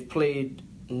home. They've played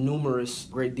numerous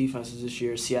great defenses this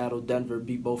year. Seattle, Denver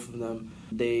beat both of them.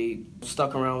 They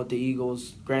stuck around with the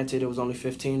Eagles. Granted, it was only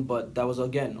 15, but that was,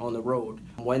 again, on the road.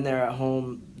 When they're at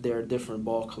home, they're a different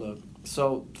ball club.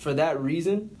 So for that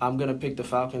reason, I'm going to pick the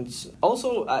Falcons.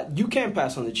 Also, you can't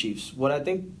pass on the Chiefs. What I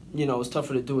think, is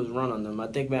tougher to do is run on them. I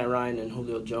think Matt Ryan and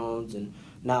Julio Jones and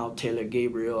now Taylor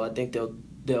Gabriel, I think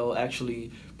they'll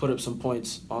actually put up some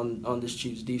points on this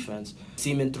Chiefs defense.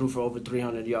 Seaman threw for over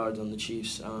 300 yards on the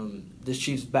Chiefs. This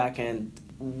Chiefs back end,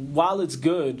 while it's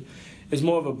good, is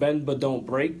more of a bend but don't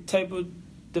break type of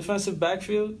defensive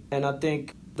backfield. And I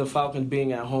think the Falcons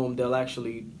being at home, they'll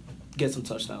actually get some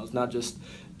touchdowns, not just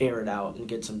air it out and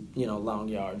get some, long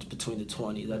yards between the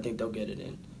 20s. I think they'll get it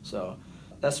in. So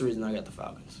that's the reason I got the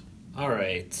Falcons. All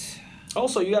right.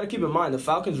 Also, you got to keep in mind, the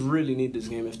Falcons really need this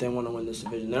game if they want to win this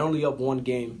division. They're only up one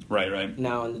game Right.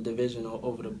 now in the division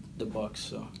over the Bucs.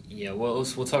 So Yeah, well,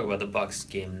 we'll talk about the Bucs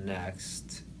game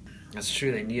next. That's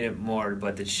true, they need it more,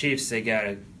 but the Chiefs, they got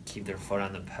to keep their foot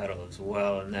on the pedal as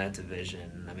well in that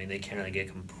division. I mean, they can't really get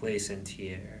complacent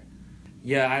here.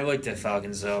 Yeah, I like the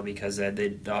Falcons, though, because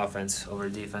the offense over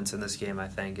defense in this game, I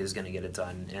think, is going to get it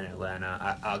done in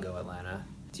Atlanta. I'll go Atlanta.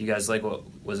 Do you guys like what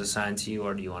was assigned to you,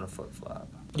 or do you want to flip-flop?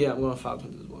 Yeah, I'm going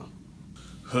Falcons as well.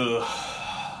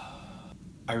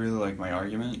 I really like my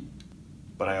argument,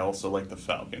 but I also like the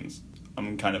Falcons.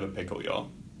 I'm kind of a pickle, y'all.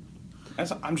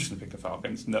 I'm just going to pick the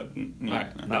Falcons. No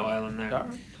island there. All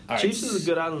right. Chiefs is a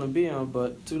good island to be on,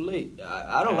 but too late.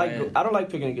 I don't like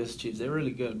picking against Chiefs. They're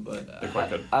really good, but they're quite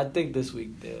good. I think this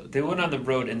week they went on the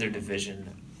road in their division.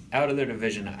 Out of their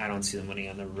division, I don't see them winning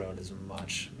on the road as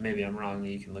much. Maybe I'm wrong.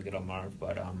 You can look it up, Marv.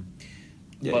 But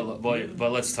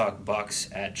let's talk Bucks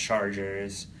at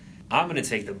Chargers. I'm going to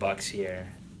take the Bucks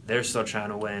here. They're still trying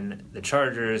to win. The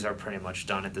Chargers are pretty much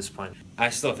done at this point. I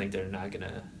still think they're not going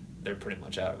to. They're pretty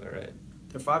much out of it, right?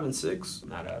 They're 5-6.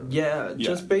 Not out of it. Yeah,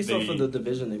 just based off of the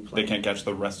division they play. They can't catch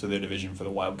the rest of their division for the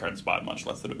wild card spot, much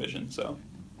less the division. So,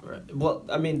 right. Well,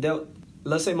 I mean,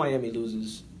 let's say Miami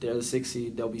loses, they're the 6th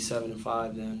seed. They'll be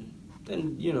 7-5.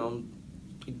 Then you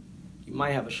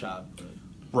might have a shot. But.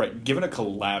 Right. Given a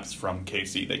collapse from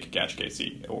KC, they could catch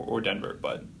KC or Denver,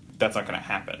 but that's not going to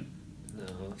happen.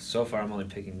 No. So far, I'm only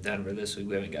picking Denver this week.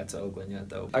 We haven't got to Oakland yet,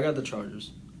 though. I got the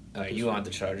Chargers. All right, you want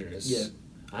the Chargers? Yeah.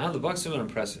 I know the Bucks have been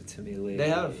impressive to me lately. They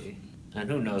have.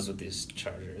 And who knows with these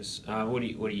Chargers? What do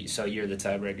you? So you're the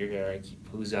tiebreaker here.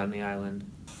 Who's on the island?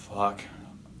 Fuck.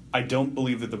 I don't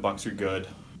believe that the Bucks are good.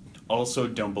 Also,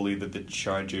 don't believe that the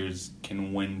Chargers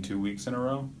can win 2 weeks in a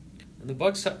row. And the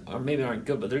Bucks maybe aren't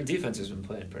good, but their defense has been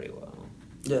playing pretty well.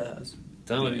 Yeah, it has.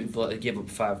 They only gave up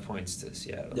 5 points to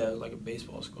Seattle. Yeah, it was like a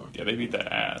baseball score. Yeah, they beat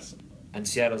that ass. And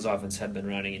Seattle's offense had been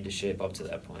rounding into shape up to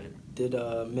that point. Did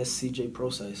miss C.J.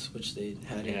 Procise, which they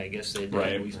had. Yeah, I guess they did.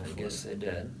 Right. I guess they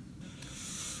did.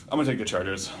 I'm going to take the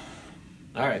Chargers.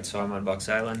 All right, so I'm on Bucks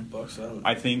Island. Bucks Island.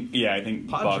 I think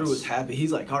Pod Drew Bucks. was happy.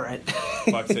 He's like, all right.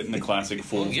 Bucks hitting the classic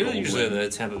full. You're usually the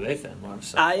Tampa Bay fan, Marv.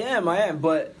 So. I am,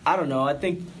 but I don't know. I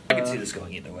think I can see this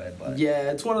going either way. But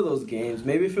yeah, it's one of those games.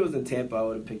 Maybe if it was in Tampa, I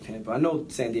would have picked Tampa. I know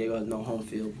San Diego has no home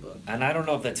field, but and I don't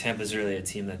know if that Tampa's really a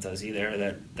team that does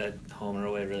either. That home or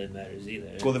away really matters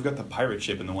either. Well, they've got the pirate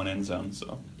ship in the one end zone,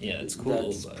 so yeah, it's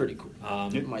cool. That's pretty cool.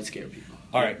 It might scare people.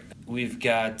 All right, we've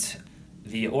got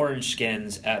the Orange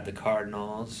Skins at the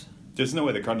Cardinals. There's no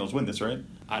way the Cardinals win this, right?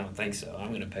 I don't think so. I'm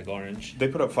going to pick Orange. They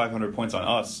put up 500 points on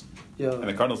us, and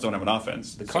the Cardinals don't have an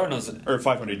offense. The Cardinals... Or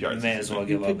 500 yards. May as well You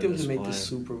give up picked them to make point. the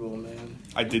Super Bowl, man.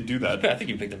 I did do that. I think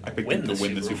you picked them to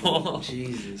win the Super Bowl.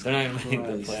 Jesus They're not going to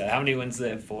make the play. How many wins do they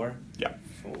have? 4? Yeah.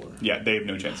 4. Yeah, they have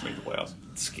no chance to make the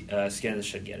playoffs. Skins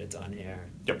should get it done here.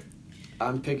 Yep.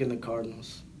 I'm picking the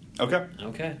Cardinals.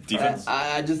 Okay. Defense?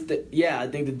 I think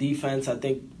the defense, I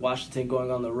think Washington going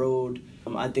on the road,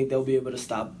 I think they'll be able to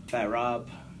stop Fat Rob,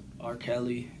 R.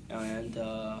 Kelly, and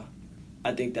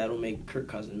I think that'll make Kirk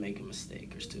Cousins make a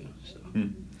mistake or two. So.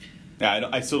 Yeah,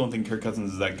 I still don't think Kirk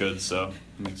Cousins is that good, so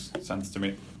it makes sense to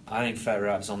me. I think Fat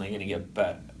Rob's only going to get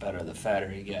better the fatter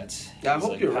he gets. I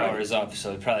hope you're right. Powers up,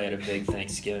 so he probably had a big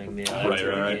Thanksgiving meal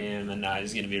after the game, and now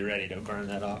he's going to be ready to burn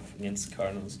that off against the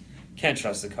Cardinals. Can't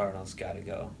trust the Cardinals. Gotta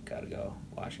go,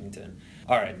 Washington.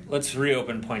 All right, let's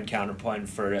reopen point counterpoint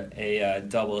for a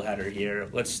doubleheader here.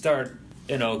 Let's start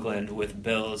in Oakland with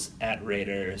Bills at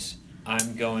Raiders.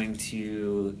 I'm going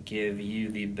to give you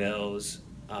the Bills.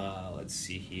 Let's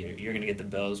see here. You're going to get the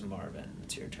Bills, Marvin.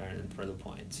 It's your turn for the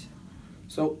points.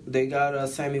 So they got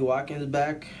Sammy Watkins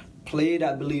back. Played,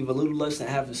 I believe, a little less than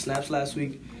half the snaps last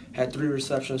week. Had 3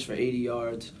 receptions for 80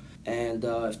 yards. And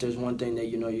if there's one thing that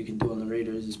you can do on the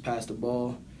Raiders is pass the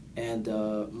ball and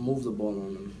move the ball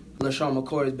on them. LaShawn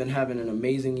McCoy has been having an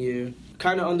amazing year.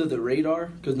 Kind of under the radar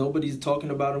because nobody's talking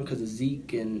about him because of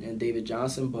Zeke and David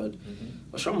Johnson. But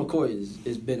LaShawn McCoy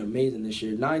has been amazing this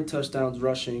year. 9 touchdowns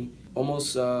rushing,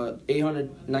 almost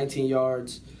 819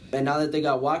 yards. And now that they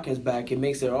got Watkins back, it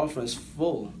makes their offense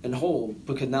full and whole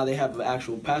because now they have an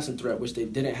actual passing threat, which they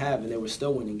didn't have, and they were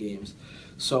still winning games.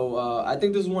 So I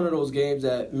think this is one of those games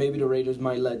that maybe the Raiders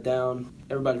might let down.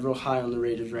 Everybody's real high on the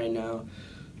Raiders right now.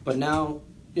 But now,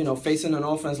 facing an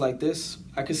offense like this,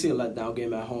 I could see a letdown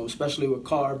game at home, especially with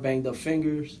Carr, banged up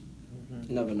fingers.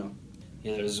 You never know.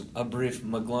 Yeah, there's a brief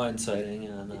McGloin sighting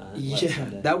on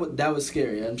Sunday. That was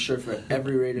scary, I'm sure, for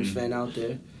every Raiders fan out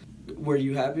there. Were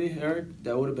you happy, Eric?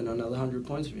 That would have been another 100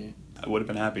 points for you. I would have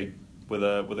been happy with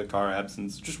a Carr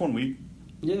absence. Just 1 week.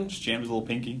 Yeah. Just jammed his little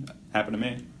pinky. Happened to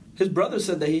me. His brother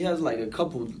said that he has like a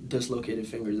couple dislocated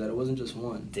fingers, that it wasn't just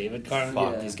one. David Carr?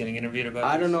 Yeah. He's getting interviewed about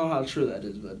I this? don't know how true that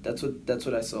is, but that's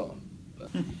what I saw. But,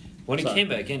 when he came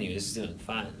back in, he was doing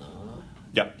fine, though.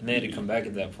 Yep. And they had to come back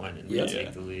at that point and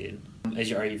take the lead.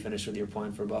 Are you finished with your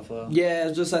point for Buffalo? Yeah,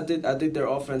 it's just I think their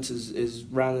offense is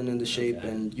rounding into shape, Okay.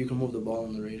 and you can move the ball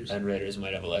on the Raiders. And Raiders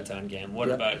might have a letdown game. What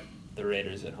Yep. about the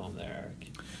Raiders at home there, Eric?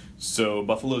 So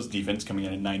Buffalo's defense coming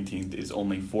in at 19th is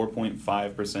only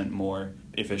 4.5% more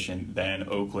efficient than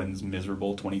Oakland's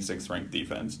miserable 26th ranked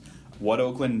defense. What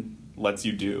Oakland lets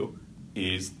you do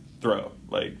is throw.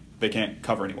 Like, they can't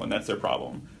cover anyone. That's their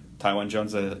problem. Tywan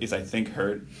Jones is, I think,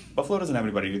 hurt. Buffalo doesn't have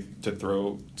anybody to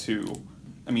throw to.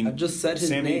 I mean, I just said his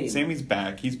name. Sammy's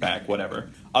back. He's back. Whatever.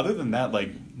 Other than that, like,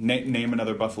 name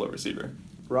another Buffalo receiver.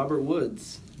 Robert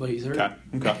Woods, but he's hurt.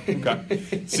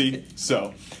 Okay. See,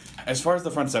 so as far as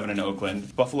the front seven in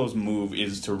Oakland, Buffalo's move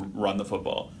is to run the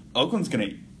football. Oakland's gonna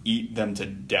eat them to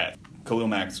death. Khalil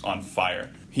Mack's on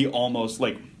fire. He almost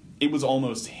it was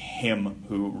almost him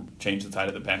who changed the tide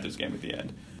of the Panthers game at the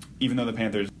end. Even though the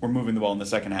Panthers were moving the ball in the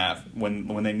second half,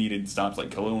 when they needed stops,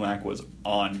 like Khalil Mack was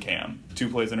on cam. 2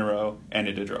 plays in a row,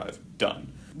 ended a drive.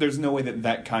 Done. There's no way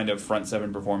that kind of front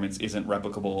seven performance isn't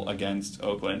replicable against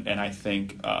Oakland, and I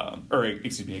think,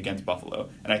 against Buffalo.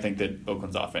 And I think that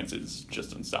Oakland's offense is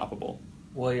just unstoppable.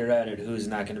 Well, you're at it. Who's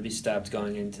not going to be stopped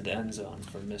going into the end zone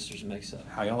for Mister's mix-up?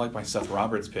 How y'all like my Seth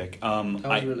Roberts pick? That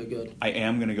was really good. I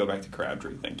am going to go back to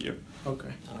Crabtree, thank you.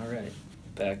 Okay. All right.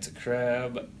 Back to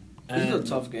Crab. This is a And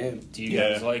tough game. Do you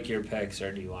guys Yeah. like your picks,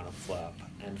 or do you want to flop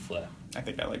and flip I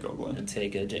think I like Oakland. and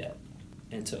take a dip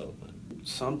into Oakland?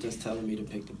 Something's telling me to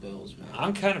pick the Bills, man.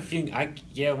 I'm kind of feeling.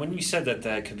 When you said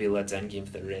that could be a letdown game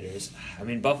for the Raiders. I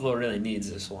mean, Buffalo really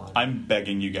needs this one. I'm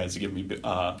begging you guys to give me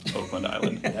Oakland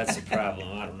Island. That's the problem.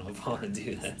 I don't know if I want to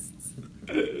do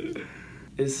that.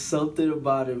 It's something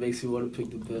about it makes me want to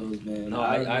pick the Bills, man. No,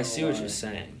 don't know I see what why. you're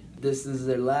saying. This is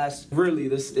their last. Really,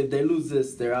 if they lose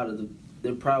this, they're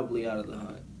probably out of the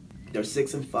hunt. They're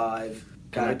 6-5.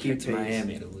 Gotta I keep picked pace.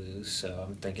 Miami to lose, so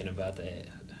I'm thinking about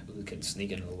who can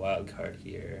sneak into the wild card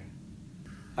here.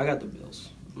 I got the Bills.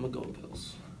 I'm gonna go with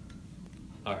Bills.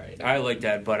 All right, I like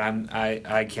that, but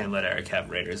I can't let Eric have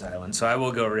Raiders Island, so I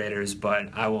will go Raiders, but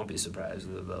I won't be surprised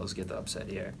if the Bills get the upset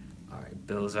here. All right,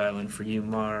 Bills Island for you,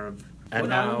 Marv. And What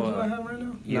now island do I have right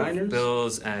now? you have Niners?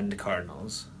 Bills and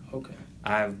Cardinals. Okay.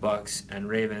 I have Bucks and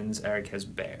Ravens. Eric has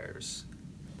Bears.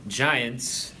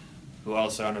 Giants, who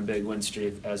also on a big win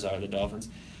streak, as are the Dolphins,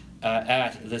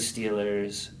 at the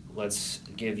Steelers. Let's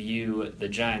give you the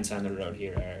Giants on the road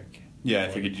here, Eric. Yeah, I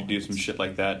figured you'd do some shit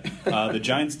like that. The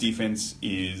Giants' defense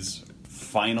is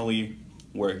finally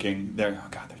working. Their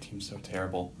team's so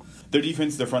terrible. Their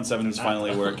front seven is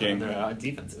finally working. Their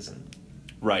defense isn't.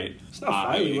 Right. It's not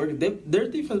finally working. Their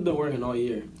defense has been working all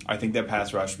year. I think that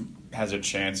pass rush has a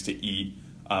chance to eat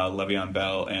Le'Veon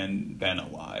Bell and Ben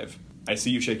alive. I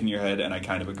see you shaking your head, and I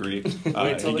kind of agree. Wait till he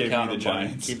the gave me the counterpoint.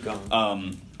 Giants. Keep going.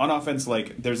 On offense,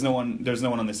 there's no one on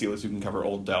the Steelers who can cover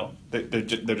Old Dell. There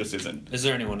just isn't. Is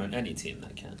there anyone on any team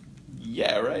that can?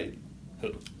 Yeah, right.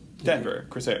 Who? Denver,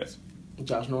 Chris Harris.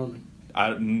 Josh Norman.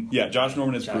 Josh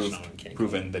Norman has Josh Norman can't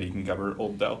proven that he can cover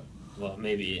Old Dell. Well,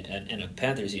 maybe in a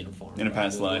Panthers uniform. In a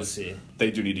past We'll life, see. they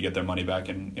do need to get their money back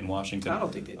in Washington. I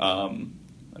don't think they do.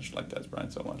 I just like Des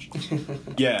Bryant so much.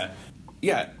 Yeah.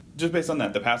 Just based on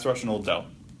that, the pass rush and Old Dell.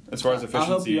 As far as efficiency,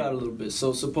 I'll help you out a little bit.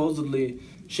 So supposedly,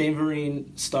 Shane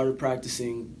Vereen started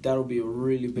practicing. That'll be a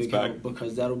really big help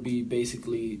because that'll be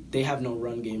basically they have no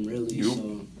run game really. Nope.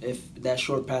 So if that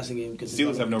short passing game, could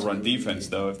Steelers have no run defense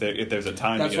though. If there's a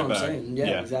time that's to get what it I'm back. saying.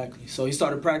 Yeah, exactly. So he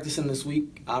started practicing this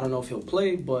week. I don't know if he'll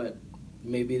play, but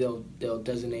maybe they'll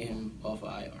designate him off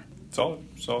of IR.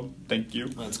 So thank you.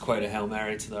 That's quite a Hail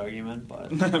Mary to the argument,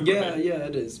 but Yeah,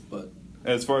 it is. But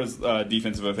As far as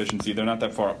defensive efficiency, they're not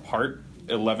that far apart,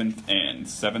 11th and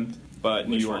 7th. But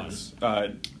New Which York's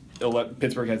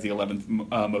Pittsburgh has the 11th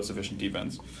most efficient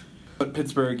defense. But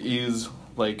Pittsburgh is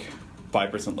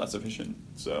 5% less efficient.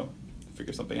 So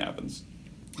figure something happens.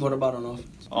 what about on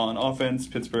offense? On offense,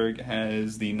 Pittsburgh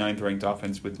has the 9th ranked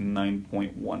offense with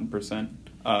 9.1%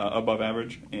 above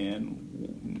average,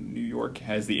 and New York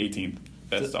has the 18th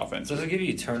best offense. Does it give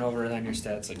you turnover on your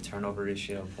stats, like turnover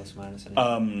ratio, plus minus?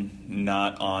 Anything?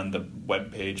 Not on the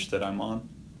web page that I'm on.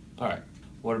 All right.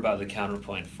 What about the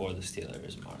counterpoint for the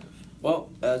Steelers, Marv? Well,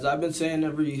 as I've been saying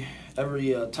every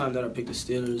time that I pick the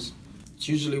Steelers, it's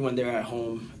usually when they're at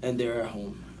home, and they're at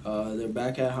home. They're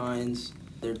back at Heinz.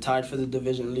 They're tied for the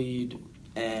division lead,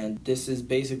 and this is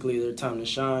basically their time to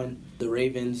shine. The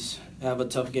Ravens have a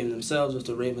tough game themselves. If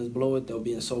the Ravens blow it, they'll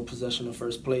be in sole possession of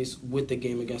first place with the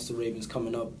game against the Ravens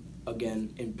coming up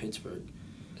again in Pittsburgh.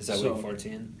 Is that So, week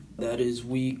 14? That is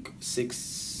week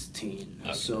 16.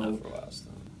 Okay, So not for a while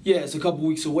still. yeah, it's a couple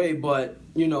weeks away, but,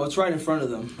 it's right in front of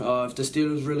them. If the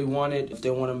Steelers really want it, if they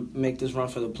want to make this run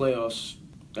for the playoffs,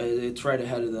 it's right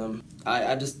ahead of them.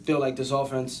 I just feel like this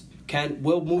offense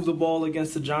will move the ball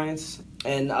against the Giants,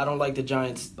 and I don't like the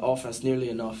Giants' offense nearly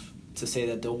enough to say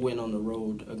that they'll win on the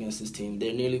road against this team.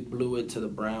 They nearly blew it to the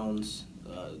Browns.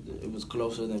 It was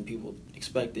closer than people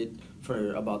expected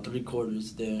for about 3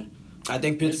 quarters there. I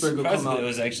think Pittsburgh will come out. It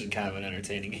was actually kind of an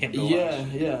entertaining game to watch. watch.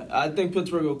 Yeah. I think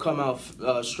Pittsburgh will come out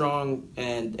strong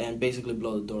and basically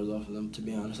blow the doors off of them, to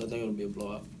be honest. I think it'll be a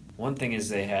blowout. One thing is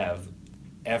they have,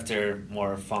 after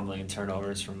more fumbling and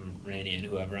turnovers from Rainey and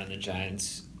whoever on the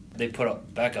Giants, they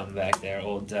put Beckham back there,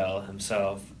 old Dell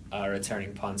himself,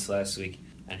 returning punts last week,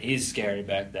 and he's scary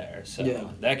back there. So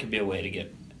that could be a way to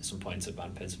get some points up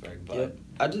on Pittsburgh. But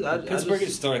Pittsburgh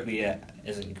historically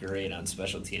isn't great on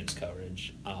special teams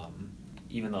coverage.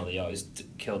 Even though they always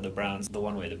killed the Browns, the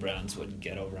one way the Browns wouldn't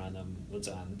get over on them was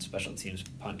on special teams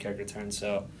punt kick return.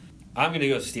 So I'm going to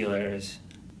go Steelers.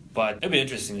 But it'd be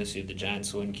interesting to see if the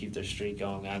Giants win, keep their streak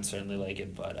going. I'd certainly like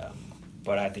it, but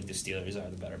I think the Steelers are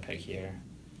the better pick here.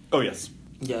 Oh, yes.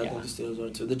 Yeah, I think the Steelers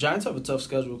are too. The Giants have a tough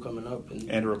schedule coming up. And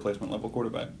a replacement level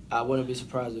quarterback. I wouldn't be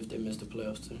surprised if they missed the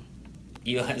playoffs too.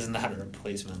 Eli's not a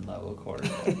replacement level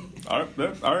quarterback. All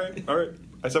right.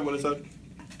 I said what I said.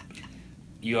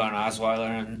 You on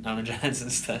Osweiler on the Giants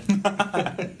instead?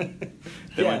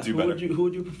 They might do better. Who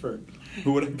would you prefer?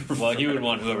 Who would I prefer? Well, you would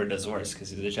want whoever does worse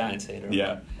because he's a Giants hater.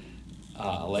 Yeah.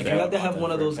 You have to have one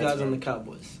of those guys on the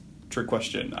Cowboys. Trick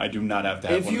question. I do not have to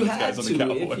have one of those guys on the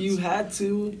Cowboys. If you had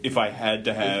to. If I had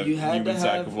to have you would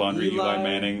sack of laundry, Eli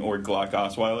Manning or Glock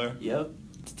Osweiler. Yep.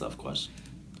 It's a tough question.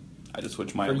 I just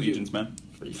switched my allegiance, man.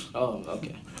 For you. Oh,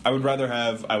 okay. I would rather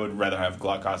have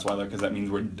Glock Osweiler because that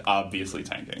means we're obviously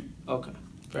tanking. Okay.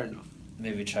 Fair enough.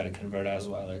 Maybe try to convert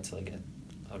Osweiler to like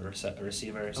a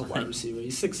receiver or something. A wide receiver.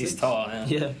 He's 6'6". He's tall,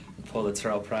 yeah. Pull the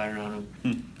Terrell Pryor on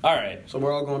him. All right. So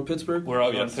we're all going Pittsburgh? We're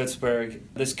all going Pittsburgh.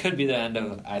 This could be the end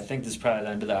of, I think this is probably the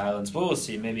end of the Islands, but we'll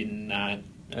see. Maybe not.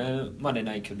 Monday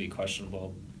night could be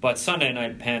questionable. But Sunday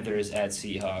night, Panthers at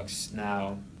Seahawks.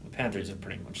 Now, the Panthers are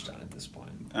pretty much done at this point.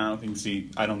 I don't think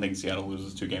Seattle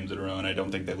loses 2 games in a row, and I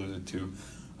don't think they lose it to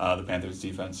the Panthers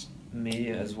defense. Me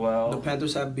as well. The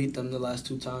Panthers have beat them the last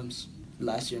 2 times.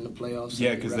 Last year in the playoffs.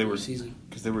 Yeah, because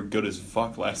they were good as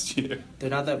fuck last year. They're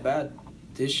not that bad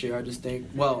this year. I just think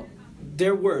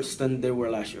they're worse than they were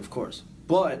last year, of course.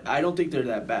 But I don't think they're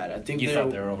that bad. I think you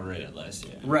thought they were overrated last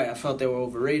year. Right, I felt they were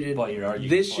overrated. But you're arguing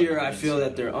this year, I feel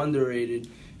that they're underrated,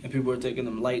 and people are taking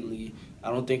them lightly. I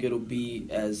don't think it'll be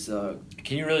as.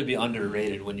 Can you really be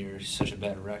underrated when you're such a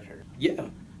bad record?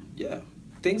 Yeah,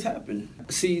 things happen.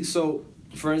 See, so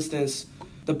for instance,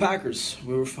 the Packers,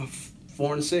 we were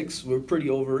 4-6. We were pretty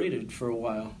overrated for a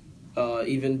while,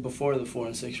 even before the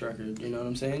 4-6 record. You know what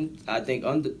I'm saying? I think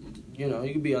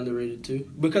you could be underrated too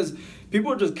because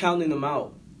people are just counting them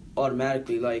out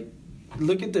automatically. Like,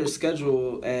 look at their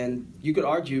schedule, and you could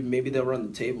argue maybe they'll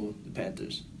run the table. The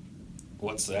Panthers.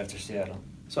 What's after Seattle?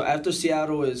 So after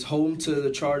Seattle is home to the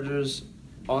Chargers,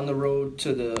 on the road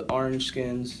to the Orange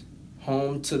Skins,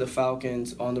 home to the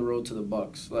Falcons, on the road to the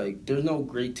Bucks. Like, there's no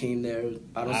great team there.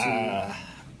 I don't see.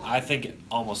 I think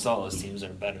almost all those teams are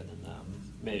better than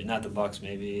them. Maybe not the Bucks.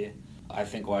 Maybe I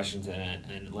think Washington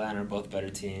and Atlanta are both better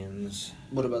teams.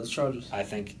 What about the Chargers? I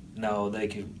think they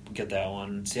could get that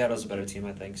one. Seattle's a better team,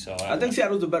 I think. So I think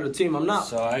Seattle's a better team. I'm not.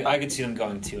 So I could see them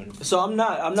going 2-3. So I'm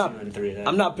not. 2-3.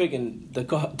 I'm not picking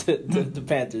the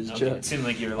Panthers. Okay. It seemed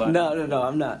like you were lying. No,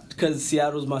 I'm not. Because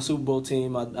Seattle's my Super Bowl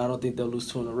team. I don't think they'll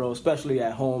lose 2 in a row, especially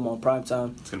at home on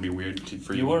primetime. It's gonna be weird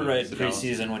for you. You were right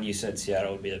preseason when you said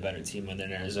Seattle would be the better team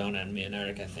within Arizona, and me and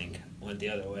Eric, I think, went the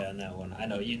other way on that one. I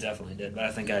know you definitely did, but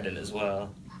I think I did as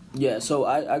well. Yeah, so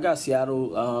I got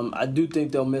Seattle. I do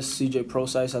think they'll miss C.J.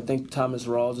 Prosise. I think Thomas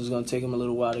Rawls is going to take him a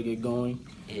little while to get going.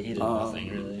 Yeah, he did nothing,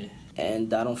 really.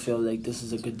 And I don't feel like this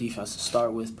is a good defense to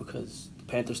start with because the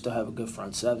Panthers still have a good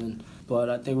front 7. But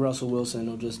I think Russell Wilson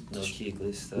will just... No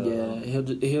Kuechly still. Yeah,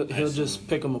 he'll just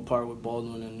pick them apart with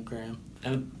Baldwin and Graham.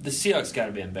 And the Seahawks got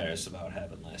to be embarrassed about what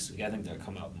happened last week. I think they'll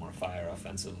come out with more fire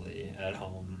offensively at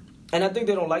home. And I think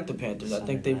they don't like the Panthers. I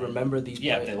think they remember these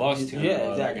players. Yeah, if they lost to them,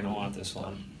 exactly. They're going to want this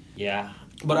one. Yeah.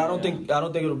 But I don't think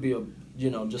it'll be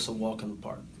just a walk in the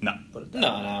park. No. No,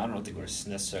 I don't think we're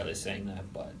necessarily saying that,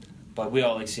 but we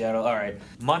all like Seattle. All right.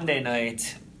 Monday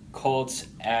night, Colts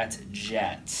at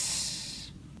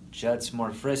Jets. Jets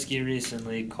more frisky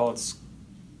recently. Colts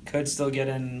could still get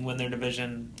in, win their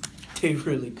division. They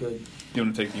really could. You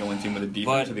want to take the only team with a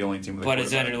defense or the only team with a quarterback? But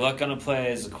is Andrew Luck going to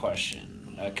play is a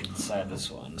question. I can decide this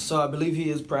one. So I believe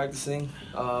he is practicing,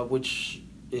 which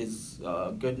is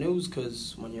good news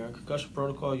because when you're in concussion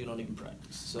protocol, you don't even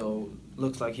practice. So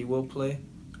looks like he will play.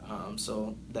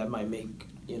 So that might make,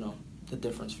 the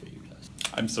difference for you guys.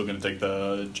 I'm still going to take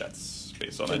the Jets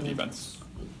based on that defense.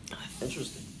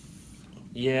 Interesting.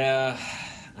 Yeah,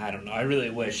 I don't know. I really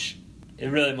wish it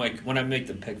really might when I make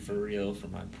the pick for real for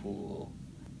my pool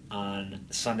on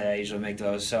Sunday. I usually make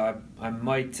those, so I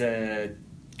might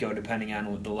go depending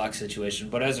on the luck situation.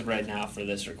 But as of right now, for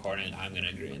this recording, I'm going to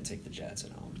agree and take the Jets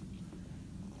at home,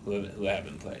 who have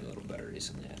been playing a little better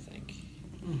recently. I think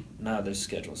now their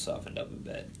schedule softened up a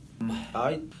bit.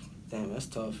 Damn, that's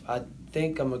tough. I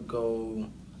think I'm gonna go.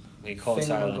 I mean, Colts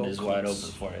Island is wide open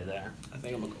for you there. I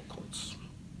think I'm gonna go Colts.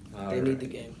 All They right. need the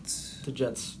game. The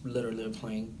Jets literally are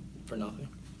playing for nothing.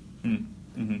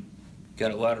 Mm-hmm.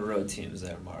 Got a lot of road teams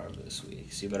there, Marv, this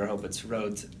week. So you better hope it's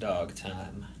road dog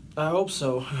time. I hope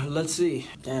so. Let's see.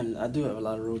 Damn, I do have a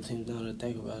lot of road teams now that I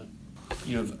think about it.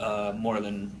 You have more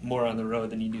on the road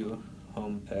than you do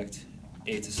home picked,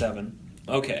 8-7.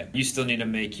 Okay, you still need to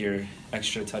make your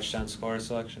extra touchdown scorer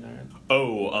selection, Aaron.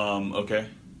 Okay.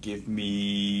 Give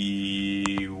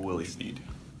me Willie Snead.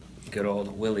 Good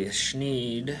old Willie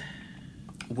Snead.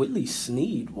 Willie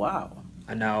Snead, wow.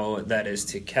 I know that is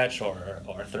to catch or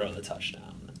throw the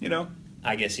touchdown. You know?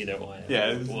 I guess either way.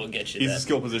 Yeah, we'll get you he's that. a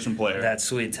skill position player. That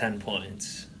sweet 10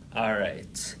 points. All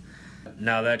right.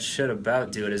 Now that should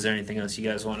about do it. Is there anything else you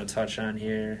guys want to touch on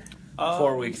here?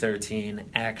 For week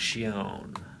 13,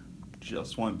 action.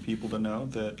 Just want people to know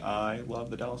that I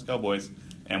love the Dallas Cowboys,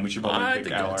 and we should probably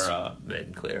pick our.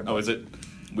 Been clear. Is it?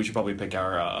 We should probably pick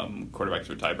our quarterback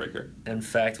to a tiebreaker. In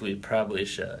fact, we probably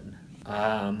should.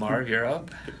 Marv, you're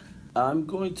up. I'm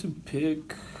going to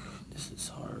pick. This is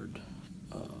hard.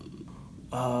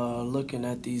 Looking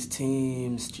at these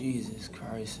teams, Jesus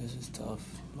Christ, this is tough.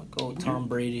 I'll go with Tom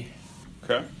Brady.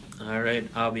 Okay. All right,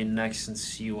 I'll be next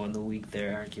since you won the week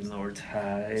there, even though we're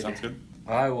tied. Sounds good.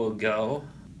 I will go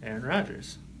Aaron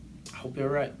Rodgers. I hope you're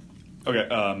right. Okay,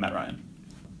 Matt Ryan.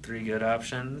 3 good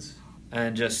options.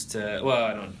 And just, to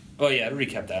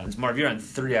recap the islands. Marv, you're on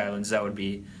 3 islands. That would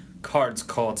be Cards,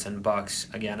 Colts, and Bucks.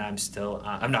 Again, I'm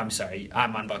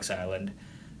on Bucks Island,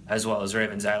 as well as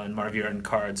Ravens Island. Marv, you're on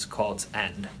Cards, Colts,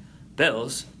 and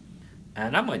Bills.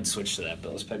 And I might switch to that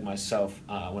Bills pick myself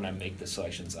when I make the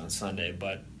selections on Sunday.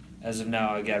 But as of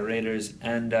now, I got Raiders.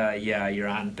 And, you're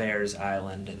on Bears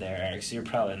Island there, Eric. So you're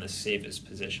probably in the safest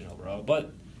position overall.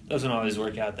 But it doesn't always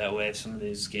work out that way if some of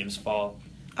these games fall.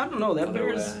 I don't know. That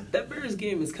Other Bears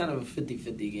game is kind of a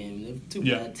 50-50 game. They're two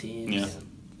bad teams. Yeah.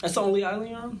 That's the only island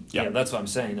you're on? Yeah, that's what I'm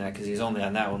saying, because he's only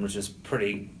on that one, which is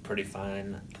pretty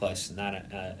fine, plus not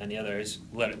any others.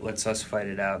 Let's us fight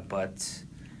it out, but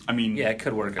I mean, yeah, it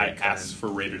could work. I asked for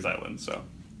Raiders Island, so.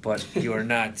 But you are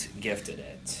not gifted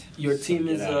it. Your So team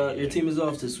get is out of here. your team is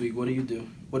off this week. What do you do?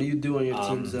 What do you do on your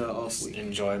team's off week?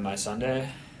 Enjoy my Sunday.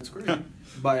 That's great.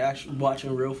 By actually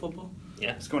watching real football?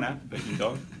 Yeah, Let's go an apple picking,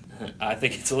 dog. I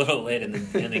think it's a little late in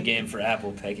the game for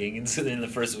apple picking. It's in the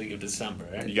first week of December.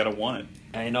 Right? You gotta want it.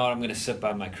 And you know what? I'm gonna sit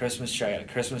by my Christmas tree. I got a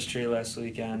Christmas tree last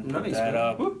weekend. Put Nice, that man.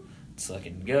 up. Woo. It's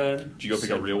looking good. Did you go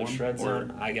pick a Sit real with one, Shreds or-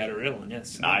 on. I got a real one.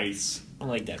 Yes. Nice. I don't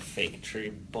like that fake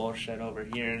tree bullshit over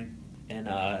here. And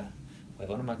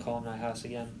what am I calling my house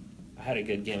again? I had a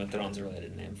good Game of Thrones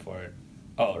related name for it.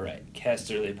 Oh right,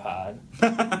 Casterly Pod.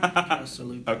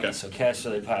 Okay. So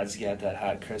Casterly Pod's got that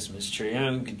hot Christmas tree.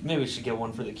 And maybe we should get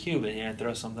one for the cube in here.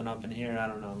 Throw something up in here. I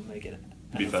don't know. Make it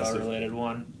Be an festive. NFL related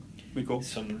one. Be cool.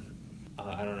 Some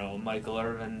I don't know, Michael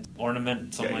Irvin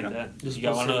ornament, something Yeah, like yeah. that. You're You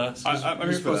got one of those? I'm You're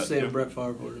here for supposed that. to say yeah. a Brett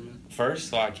Favre ornament.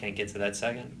 First? Oh, I can't get to that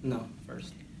second. No,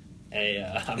 first. Hey,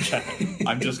 I'm trying.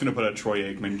 I'm just gonna put a Troy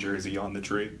Aikman jersey on the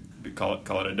tree. Call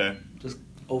it a day. Just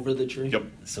over the tree. Yep.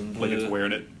 Some Like blue. it's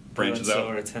wearing it. Branches blue and out.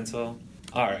 silver tinsel.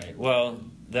 All right. Well,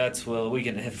 we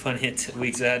can have plenty of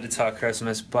weeks ahead to talk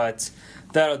Christmas, but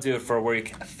that'll do it for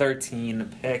week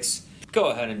 13 picks. Go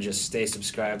ahead and just stay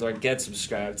subscribed or get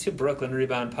subscribed to Brooklyn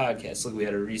Rebound Podcast. Look, we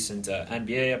had a recent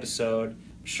NBA episode.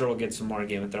 I'm sure we'll get some more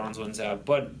Game of Thrones ones out,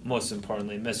 but most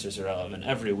importantly, Misterz Irrelevant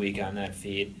every week on that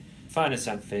feed. Find us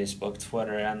on Facebook,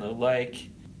 Twitter, and the like.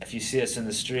 If you see us in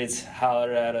the streets,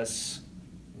 holler at us.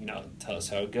 Tell us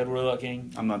how good we're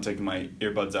looking. I'm not taking my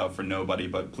earbuds out for nobody,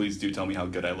 but please do tell me how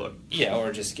good I look. Yeah,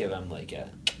 or just give them like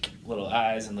a little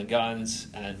eyes and the guns,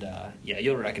 and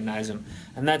you'll recognize them.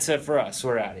 And that's it for us.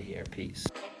 We're out of here. Peace.